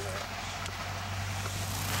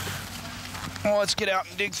 Well, let's get out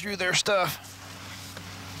and dig through their stuff.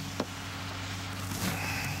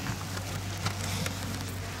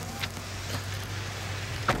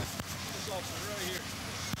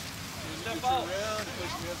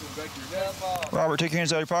 Robert, take your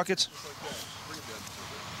hands out of your pockets.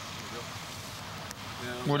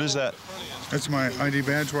 What is that? That's my ID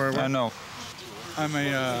badge where I work. I know. I'm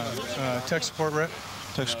a tech support rep.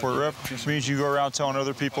 Tech support rep, which means you go around telling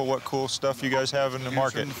other people what cool stuff you guys have in the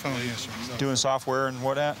market. On the phone, yes, sir. Doing software and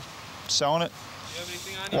what at? Selling it?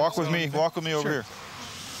 Walk with me over here.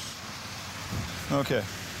 Okay,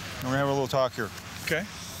 we're gonna have a little talk here. Okay.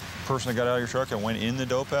 The person that got out of your truck and went in the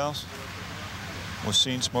dope house was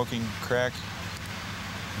seen smoking crack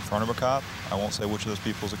in front of a cop. I won't say which of those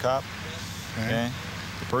people is a cop. Okay.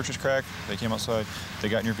 They purchased crack, they came outside, they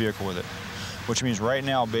got in your vehicle with it. Which means right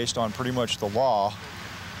now, based on pretty much the law,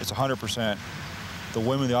 it's 100% the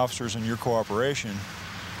women, the officers in your cooperation,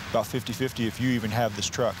 about 50-50 if you even have this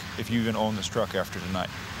truck, if you even own this truck after tonight,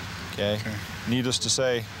 okay? Needless to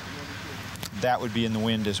say, that would be in the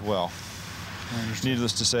wind as well.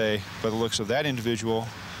 Needless to say, by the looks of that individual,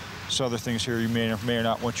 some other things here you may or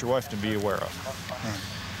not want your wife to be aware of.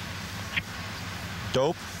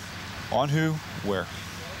 Dope, on who, where?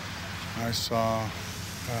 I saw,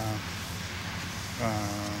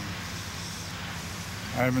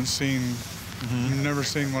 I haven't seen, never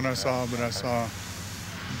seen what I saw, but I saw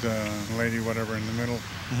the lady, whatever, in the middle,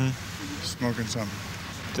 smoking something.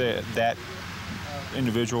 That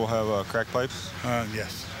individual have crack pipes?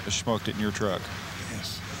 Yes. They smoked it in your truck?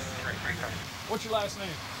 Yes. What's your last name?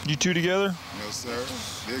 You two together? No, sir.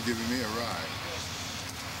 They're giving me a ride.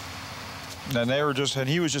 And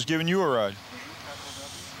he was just giving you a ride.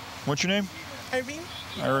 What's your name? Irene.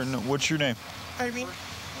 Irene, what's your name? Irene.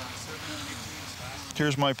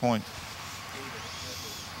 Here's my point.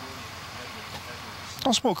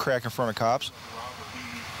 Don't smoke crack in front of cops.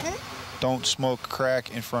 Don't smoke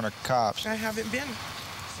crack in front of cops. I haven't been.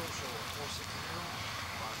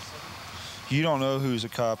 You don't know who's a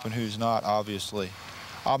cop and who's not, obviously.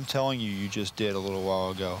 I'm telling you, you just did a little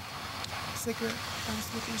while ago. Cigarette. I was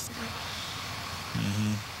smoking a cigarette.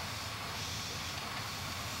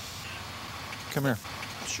 Come here.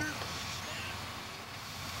 Sure.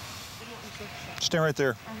 Stand right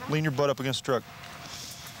there. Lean your butt up against the truck.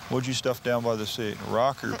 What'd you stuff down by the seat? A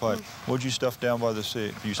rock or your pipe? What'd you stuff down by the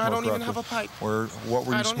seat? You I don't rock even have a pipe. What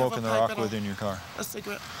were you smoking the rock with in your car? A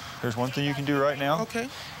cigarette. Here's one thing you can do right now. Okay.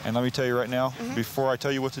 And let me tell you right now, before I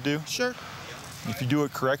tell you what to do. Sure. If you do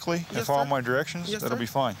it correctly and follow my directions, that'll be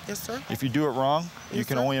fine. Yes, sir. If you do it wrong, you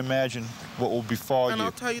can only imagine what will befall you. And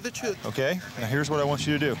I'll tell you the truth. Okay? Now here's what I want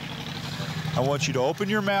you to do. I want you to open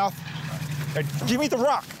your mouth and give me the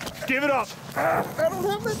rock. Give it up. I don't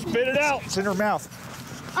have nothing. Spit it out. It's in her mouth.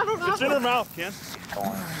 I don't have It's in her mouth, Ken.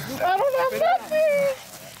 I don't have nothing.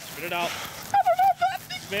 Spit it out. I don't have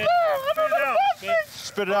nothing, Spit. sir. I don't have nothing.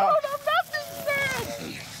 Spit it out. I don't have nothing, sir.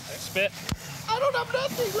 Spit. I don't have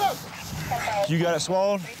nothing, look. You got it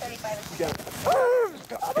swallowed? I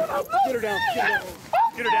don't have nothing. Get her down. Get her down.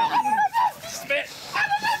 Get her down. Spit. I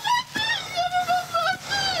don't have nothing. I don't have nothing.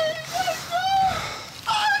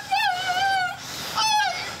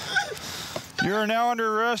 You are now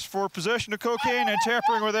under arrest for possession of cocaine and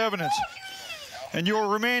tampering with evidence. And you will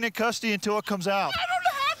remain in custody until it comes out. I don't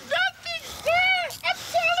have nothing, sir. I'm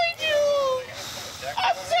telling you.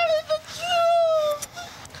 I'm telling the truth.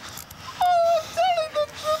 Oh, I'm telling the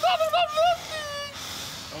truth. I don't have nothing.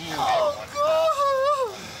 Oh,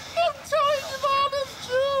 God. I'm telling you the honest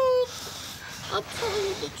truth. I'm telling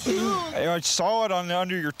you the truth. I saw it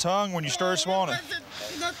under your tongue when you started swallowing it.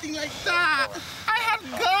 Nothing like that. I had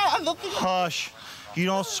gum. Hush. You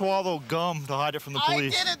don't swallow gum to hide it from the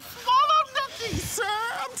police. I didn't swallow nothing, sir.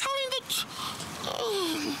 I'm telling the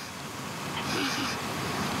truth.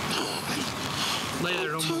 Lay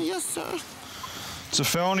there, homie. Yes, sir. It's a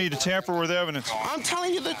felony to tamper with evidence. I'm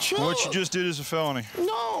telling you the truth. What you just did is a felony.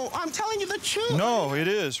 No, I'm telling you the truth. No, it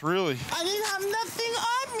is, really. I didn't have nothing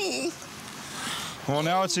on me. Well,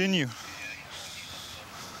 now it's in you.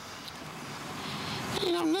 I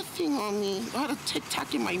didn't have nothing on me. I had a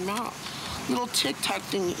tic-tac in my mouth. Little tic-tac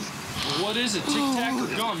thingy. What is it? Tic Tac or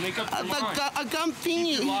gum? Make up your mind. A gum thingy.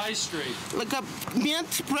 Keep your lies straight. Like a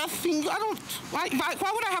mint breath thing. I don't. Why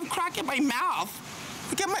would I have crack in my mouth?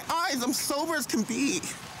 Look at my eyes. I'm sober as can be.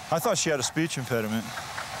 I thought she had a speech impediment.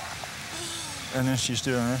 And then she's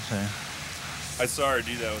doing this thing. I saw her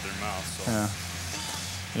do that with her mouth, so. Yeah.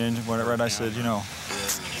 And when I said, you know,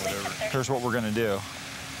 whatever. Here's what we're gonna do.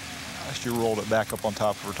 She rolled it back up on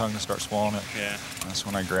top of her tongue and started swallowing it. Yeah. That's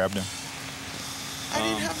when I grabbed him. I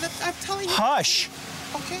didn't have that. I'm telling you. Hush!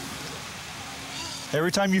 Okay.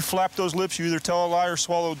 Every time you flap those lips, you either tell a lie or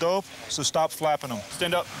swallow dope, so stop flapping them.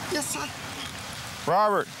 Stand up. Yes, sir.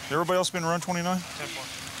 Robert, everybody else been run 29?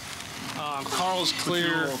 Carl's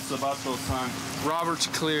clear. It's about those time. Robert's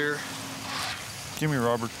clear. Give me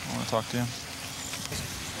Robert. I want to talk to him.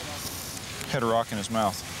 Had a rock in his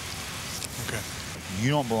mouth. Okay.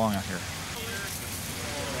 You don't belong out here.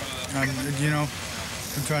 You know,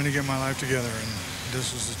 I'm trying to get my life together, and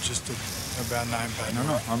this was just a bad night.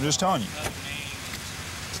 No, I'm just telling you.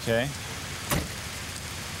 Okay?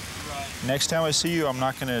 Next time I see you, I'm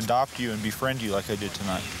not going to adopt you and befriend you like I did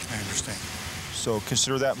tonight. I understand. So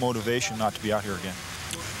consider that motivation not to be out here again.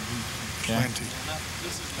 Okay? Plenty.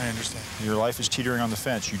 I understand. Your life is teetering on the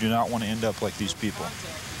fence. You do not want to end up like these people. I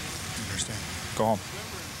understand. Go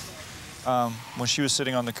home. When she was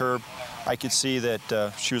sitting on the curb, I could see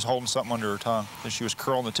that she was holding something under her tongue. And she was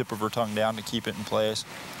curling the tip of her tongue down to keep it in place.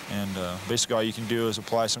 And basically all you can do is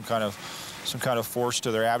apply some kind of force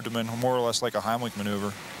to their abdomen, more or less like a Heimlich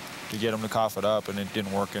maneuver, to get them to cough it up, and it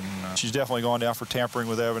didn't work. And she's definitely going down for tampering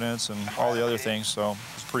with evidence and all the other things, so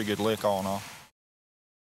it's a pretty good lick all in all.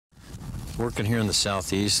 Working here in the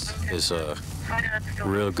Southeast is a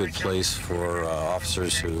real good place for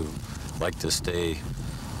officers who like to stay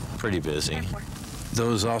pretty busy.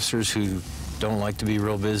 Those officers who don't like to be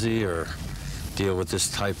real busy or deal with this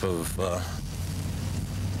type of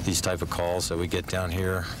these type of calls that we get down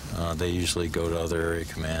here, they usually go to other area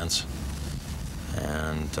commands,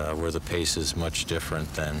 and where the pace is much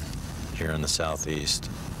different than here in the Southeast.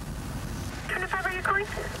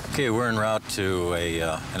 Okay, we're en route to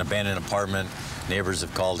an abandoned apartment. Neighbors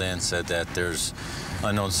have called in, said that there's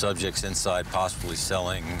unknown subjects inside, possibly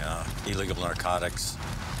selling illegal narcotics.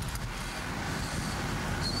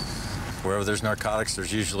 Wherever there's narcotics,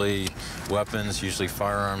 there's usually weapons, usually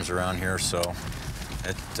firearms around here, so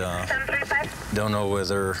don't know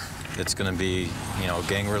whether it's going to be, you know,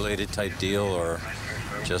 gang-related type deal or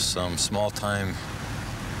just some small-time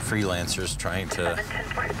freelancers trying to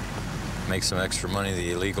make some extra money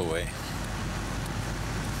the illegal way.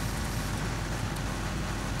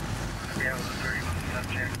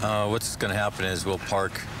 What's going to happen is we'll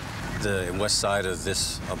park the west side of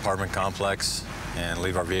this apartment complex and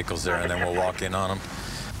leave our vehicles there, and then we'll walk in on them.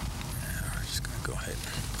 And we're just going to go ahead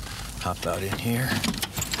and hop out in here.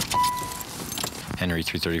 Henry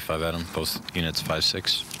 335 Adam, both units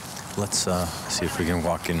 5-6. Let's see if we can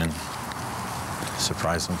walk in and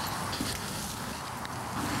surprise them.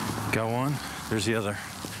 Got one. There's the other.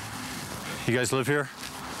 You guys live here?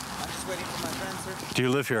 I'm just waiting for my friend, sir. Do you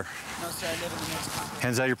live here? No, sir, I live in the next complex.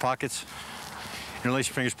 Hands out of your pockets. Interlace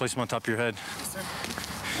your fingers, place them on top of your head. Yes, sir.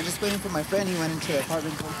 I'm just waiting for my friend. He went into the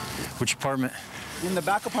apartment. Which apartment? In the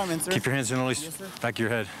back apartment, sir. Keep your hands interlaced. Yes, sir. Back of your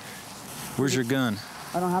head. Where's your gun?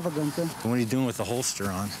 I don't have a gun, sir. What are you doing with the holster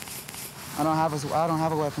on? I don't have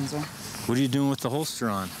a weapon, sir. What are you doing with the holster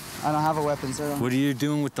on? I don't have a weapon, sir. What are you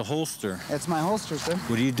doing with the holster? It's my holster, sir.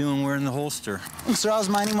 What are you doing wearing the holster? Sir, I was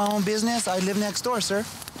minding my own business. I live next door, sir.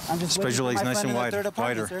 I'm just Spread your legs nice and wide.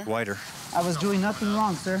 Wider. I was doing nothing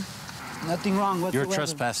wrong, sir. Nothing wrong whatsoever. You're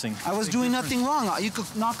trespassing. I was doing nothing wrong. You could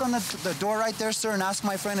knock on the door right there, sir, and ask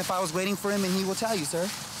my friend if I was waiting for him, and he will tell you, sir.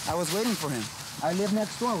 I was waiting for him. I live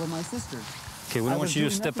next door with my sister. Okay, I want you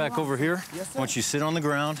to step back over here. Yes, sir. I want you to sit on the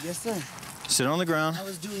ground. Yes, sir. Sit on the ground. I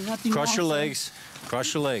was doing nothing Cross wrong, your sir. legs.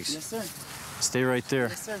 Cross your legs. Yes, sir. Stay right there.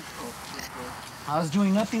 Yes, sir. I was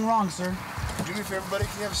doing nothing wrong, sir. Do me a favor, buddy.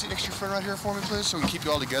 Can you have a seat next to your friend right here for me, please? So we can keep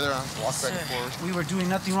you all together. I'll walk back and forth. We were doing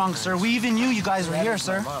nothing wrong, sir. We even knew you guys were here,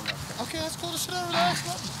 sir. Okay, that's cool. Just sit down, relax.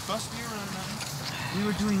 Bust me around now. We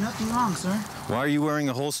were doing nothing wrong, sir. Why are you wearing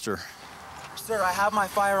a holster? Sir, I have my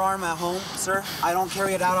firearm at home, sir. I don't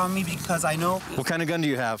carry it out on me because I know. What kind of gun do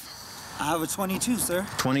you have? I have a 22, sir.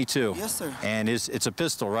 22? Yes, sir. And it's a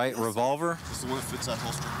pistol, right? Yes, revolver? It's the one that fits that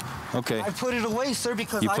holster. Okay. I put it away, sir,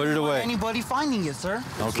 because You I put didn't it want away. anybody finding it, sir.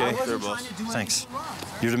 Okay. I wasn't trying to do Thanks. anything wrong,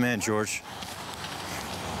 sir. You're the man, George.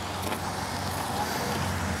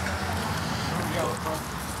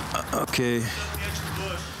 Okay.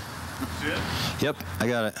 Yep, I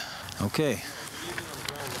got it. Okay.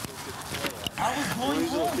 I was going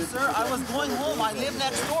home, sir. I was going home. I live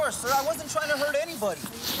next door, sir. I wasn't trying to hurt anybody.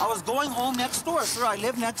 I was going home next door, sir. I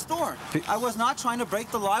live next door. I was not trying to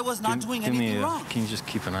break the law. I was not doing anything wrong. Can you just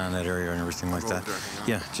keep an eye on that area and everything like that?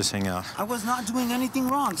 Yeah, just hang out. I was not doing anything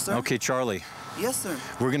wrong, sir. Okay, Charlie. Yes, sir.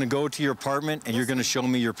 We're going to go to your apartment, and you're going to show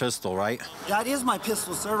me your pistol, right? That is my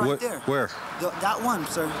pistol, sir, right there. Where? That one,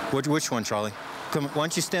 sir. Which one, Charlie? Come, why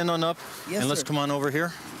don't you stand on up, Yes, and let's sir. come on over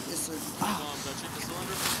here. Yes, sir.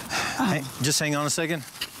 Hey, just hang on a second.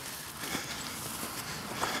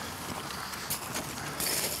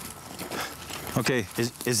 Okay,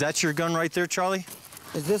 is that your gun right there, Charlie?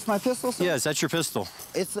 Is this my pistol, sir? Yeah, is that your pistol?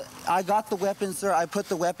 I got the weapon, sir. I put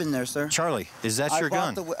the weapon there, sir. Charlie, is that your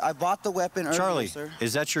gun? I bought the weapon earlier, Charlie, sir.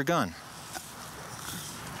 is that your gun?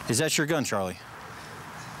 Is that your gun, Charlie?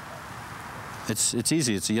 It's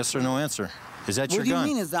easy. It's a yes or no answer. Is that your gun? What do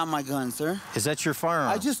you mean, is that my gun, sir? Is that your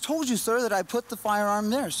firearm? I just told you, sir, that I put the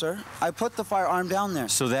firearm there, sir. I put the firearm down there.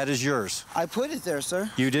 So that is yours? I put it there, sir.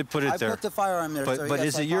 You did put it there? I put the firearm there, sir. But Yes,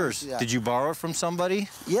 is I it yours? promise you that. Did you borrow it from somebody?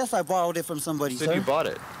 Yes, I borrowed it from somebody, sir. You bought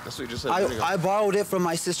it. That's what you just said. I borrowed it from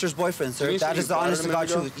my sister's boyfriend, sir. Didn't you That say is you the bought it honest a to minute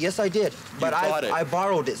God ago? truth. Yes, I did. But bought it. I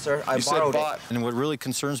borrowed it, sir. I borrowed it. And what really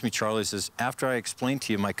concerns me, Charlie, is after I explained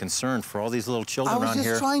to you my concern for all these little children I was around just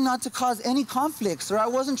here. trying not to cause any conflict, sir. I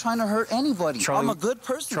wasn't trying to hurt anybody. Charlie, I'm a good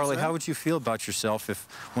person, Charlie, sir. how would you feel about yourself if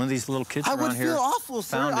one of these little kids I around would here feel awful,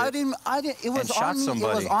 sir. found it I didn't. It was and shot on me.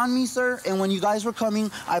 somebody? It was on me, sir. And when you guys were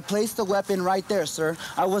coming, I placed the weapon right there, sir.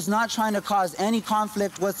 I was not trying to cause any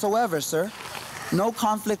conflict whatsoever, sir. No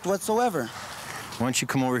conflict whatsoever. Why don't you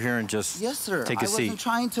come over here and just Yes, sir. take a I seat? wasn't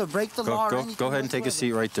trying to break the law or anything. Go ahead and take a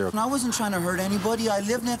seat right there. And I wasn't trying to hurt anybody. I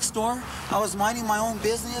live next door. I was minding my own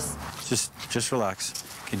business. Just relax.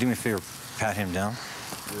 Can you do me a favor? Pat him down.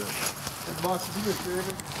 Yeah. Hey, boss, do me a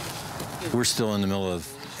favor. We're still in the middle of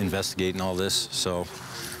investigating all this, so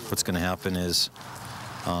what's going to happen is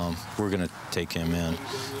we're going to take him in,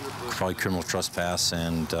 probably criminal trespass,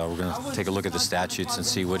 and we're going to take a look at the statutes and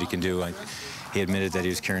see what he can do. He admitted that he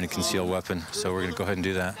was carrying a concealed weapon, so we're going to go ahead and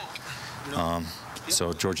do that.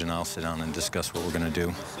 So George and I will sit down and discuss what we're going to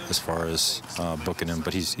do as far as booking him,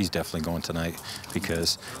 but he's definitely going tonight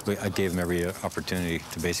because I gave him every opportunity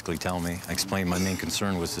to basically tell me. I explained my main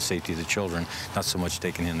concern was the safety of the children, not so much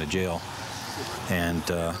taking him to jail. And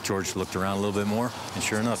George looked around a little bit more, and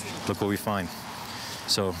sure enough, look what we find.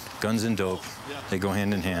 So guns and dope, they go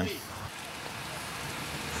hand in hand.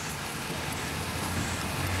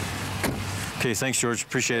 Okay, thanks, George.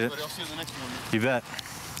 Appreciate it. You bet.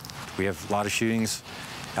 We have a lot of shootings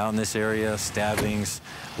out in this area, stabbings,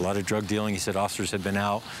 a lot of drug dealing. He said officers had been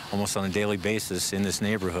out almost on a daily basis in this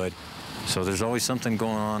neighborhood. So there's always something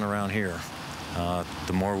going on around here.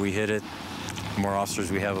 The more we hit it, the more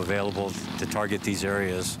officers we have available to target these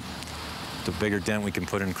areas, the bigger dent we can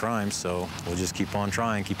put in crime. So we'll just keep on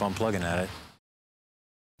trying, keep on plugging at it.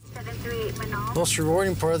 Most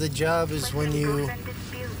rewarding part of the job is when you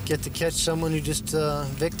get to catch someone who just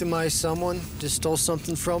victimized someone, just stole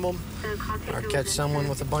something from them, or catch someone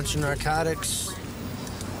with a bunch of narcotics.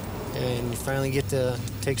 and you finally get to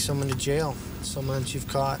take someone to jail, someone that you've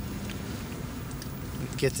caught. You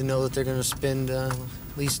get to know that they're going to spend at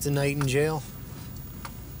least a night in jail.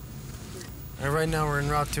 And right now we're en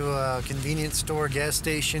route to a convenience store, gas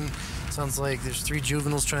station. Sounds like there's 3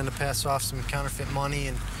 juveniles trying to pass off some counterfeit money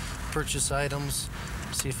and purchase items.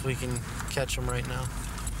 See if we can catch them right now.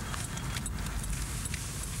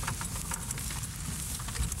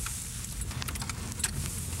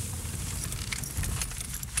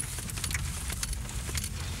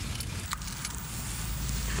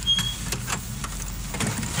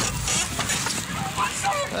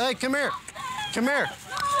 Hey, come here. Come here.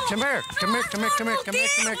 Come here. Come here. Come here. Come here. Come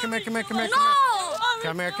here. Come here. Come here. Come here. Come here.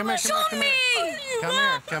 Come here. Come here. Come here. Come here. Come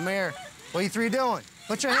here. Come here. What are you 3 doing?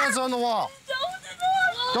 Put your hands on the wall.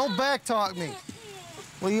 Don't backtalk me.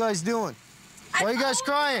 What are you guys doing? Why are you guys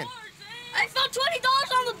crying? I found $20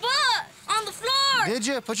 on the butt, on the floor. Did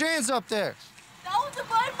you? Put your hands up there. That was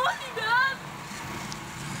my money, man.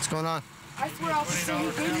 What's going on? I swear I'll see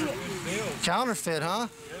you gave me it. Counterfeit, huh?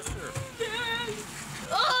 Yes, sir.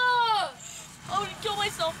 Oh! I would kill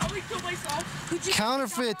myself. I would kill myself.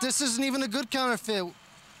 Counterfeit. This isn't even a good counterfeit.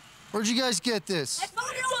 Where'd you guys get this? I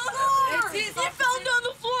found it on the floor. I found it on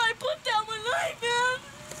the floor. I put down my knife, man.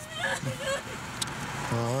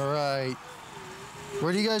 All right.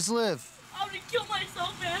 Where do you guys live? I would kill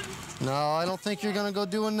myself, man. No, I don't think you're gonna go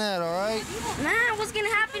doing that, all right? Man, what's gonna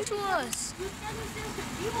happen to us?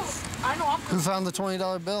 I know. Who found the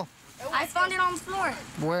 $20 bill? I found it on the floor.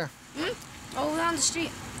 Where? Over on the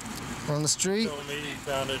street. On the street? Told me he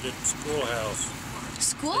found it at the schoolhouse.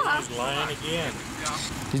 Schoolhouse? He was lying again.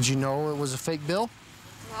 Did you know it was a fake bill?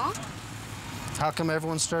 No. How come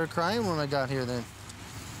everyone started crying when I got here then?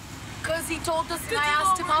 Because he told us, and I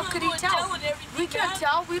asked him, how could he tell? We can't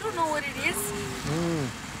tell. We don't know what it is.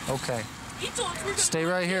 Okay. He told us we're gonna Stay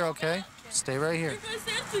right here, okay? Stay right here. We're gonna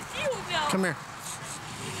send to deal now. Come here.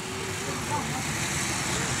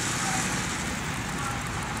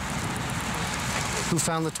 Who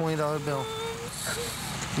found the $20 bill?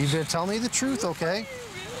 You better tell me the truth, okay?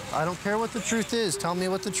 I don't care what the truth is. Tell me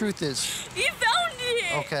what the truth is. He found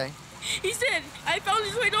it. Okay. He said, I found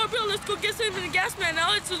this $20 bill. Let's go get some in the gas man.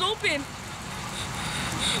 Now it's open.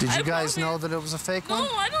 Did you guys know that it was a fake one?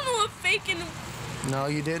 No, I don't know what fake and... No,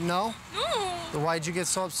 you didn't know? No. Then why'd you get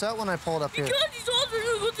so upset when I pulled up here? Because he told us we're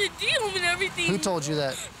going to go to the deal and everything. Who told you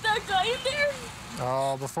that? That guy in there.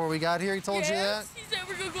 Oh, before we got here, he told you that? He said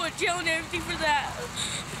we're going to go to jail and everything for that.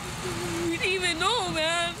 We didn't even know,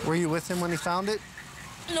 man. Were you with him when he found it?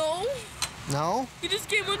 No. No? He just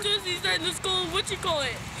came up to us and he said, let's go,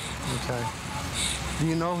 it? Okay. Do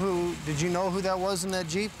you know who, did you know who that was in that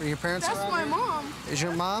Jeep? Or your parents That's around my here? mom. Is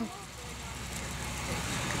your mom?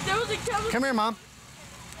 There was a Come here, Mom.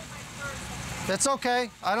 That's okay.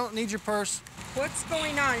 I don't need your purse. What's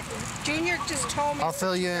going on? Junior just told me. I'll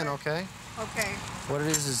fill you in, okay? Okay. What it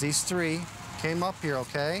is these 3 came up here,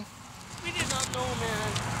 okay? We did not know,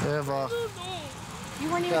 man. They have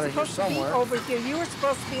You weren't Got even it here supposed to be somewhere. over here. You were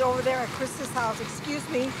supposed to be over there at Chris's house. Excuse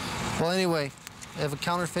me. well, anyway, they have a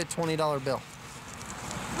counterfeit $20 bill.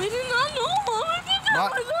 We did not know, Mom. We did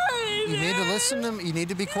not know. You need to listen to me. You need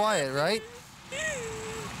to be quiet, right?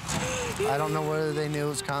 I don't know whether they knew it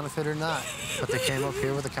was counterfeit or not, but they came up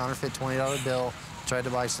here with a counterfeit $20 bill, tried to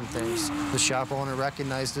buy some things. The shop owner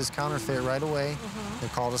recognized his counterfeit right away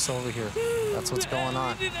and called us over here. That's what's going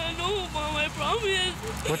on. We did not know, Mom. I promise.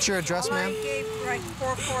 What's your address, ma'am? I gave like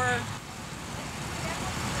 44.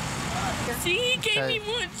 See, he gave me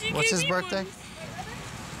one. What's his birthday?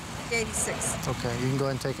 86. Okay, you can go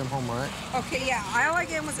ahead and take him home, all right? Okay, yeah. All I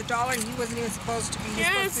gave him was $1 and he wasn't even supposed to be. He was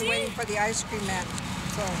supposed to be waiting for the ice cream man.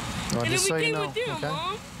 So. Well, just so you know, okay?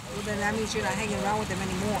 Well, then that means you're not hanging around with him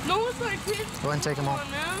anymore. No, it's like this. Go ahead and take him home.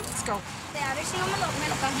 Let's go.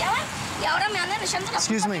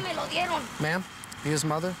 Excuse me. Ma'am, you his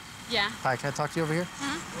mother? Yeah. Hi, can I talk to you over here?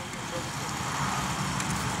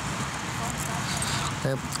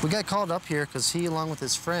 We got called up here because he, along with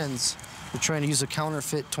his friends, were trying to use a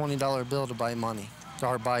counterfeit $20 bill to buy money,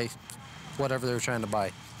 or buy whatever they were trying to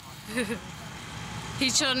buy. He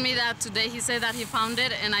showed me that today. He said that he found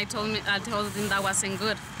it, and I told him that wasn't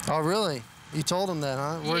good. Oh, really? You told him that,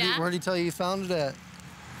 huh? Where'd he tell you found it at?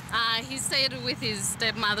 He stayed with his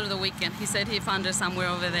stepmother the weekend. He said he found it somewhere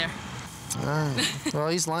over there. All right. Well,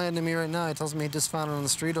 he's lying to me right now. He tells me he just found it on the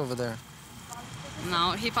street over there.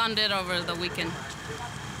 No, he found it over the weekend.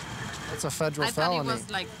 That's a federal felony. I thought it was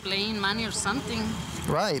like playing money or something.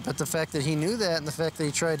 Right, but the fact that he knew that and the fact that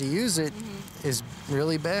he tried to use it is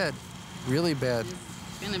really bad. Really bad.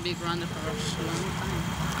 He's gonna be grounded for a long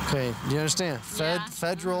time. Okay, do you understand?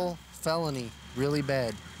 Federal felony, really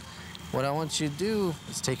bad. What I want you to do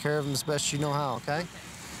is take care of him as best you know how, okay?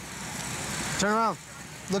 Turn around.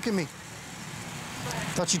 Look at me.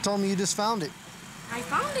 Thought you told me you just found it. I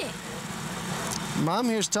found it. Mom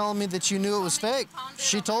here's telling me that you knew it was fake.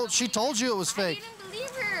 She told you it was fake. I didn't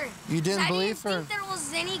believe her. You didn't believe her? I didn't think there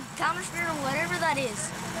was any counterfeit or whatever that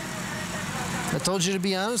is. I told you to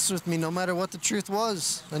be honest with me no matter what the truth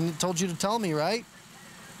was. And I told you to tell me, right?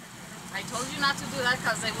 I told you not to do that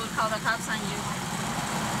because they will call the cops on you.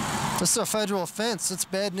 This is a federal offense. It's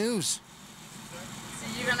bad news. So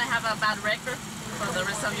you're going to have a bad record for the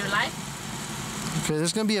rest of your life? Okay,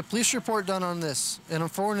 there's going to be a police report done on this, and I'm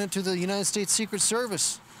forwarding it to the United States Secret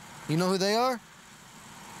Service. You know who they are?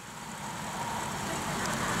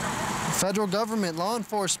 Federal government, law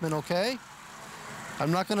enforcement, okay?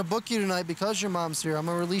 I'm not going to book you tonight because your mom's here. I'm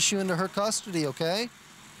going to release you into her custody, okay?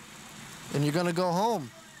 And you're going to go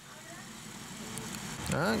home.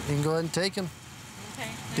 All right, you can go ahead and take him. Okay.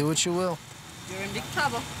 Do what you will. You're in big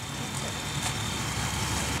trouble.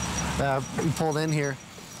 We pulled in here.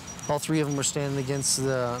 All three of them were standing against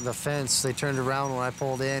the fence. They turned around when I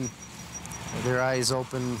pulled in. Their eyes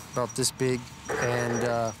open about this big,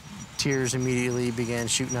 and tears immediately began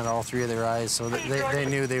shooting at all three of their eyes. So they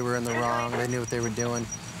knew they were in the wrong. They knew what they were doing.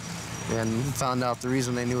 And found out the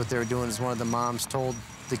reason they knew what they were doing is one of the moms told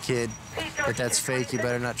the kid that that's fake. You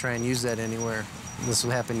better not try and use that anywhere. This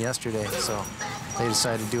happened yesterday, so they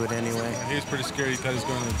decided to do it anyway. He was pretty scared. He thought he was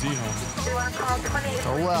going to the D home.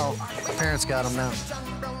 Oh well, parents got him now.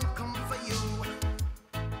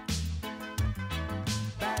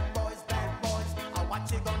 Bad boys, I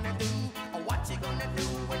watch you gonna